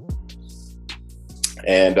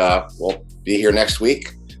 And we'll be here next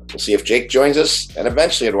week. We'll see if Jake joins us, and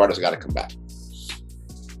eventually Eduardo's got to come back.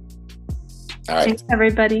 All right. Thanks,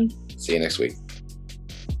 everybody. See you next week.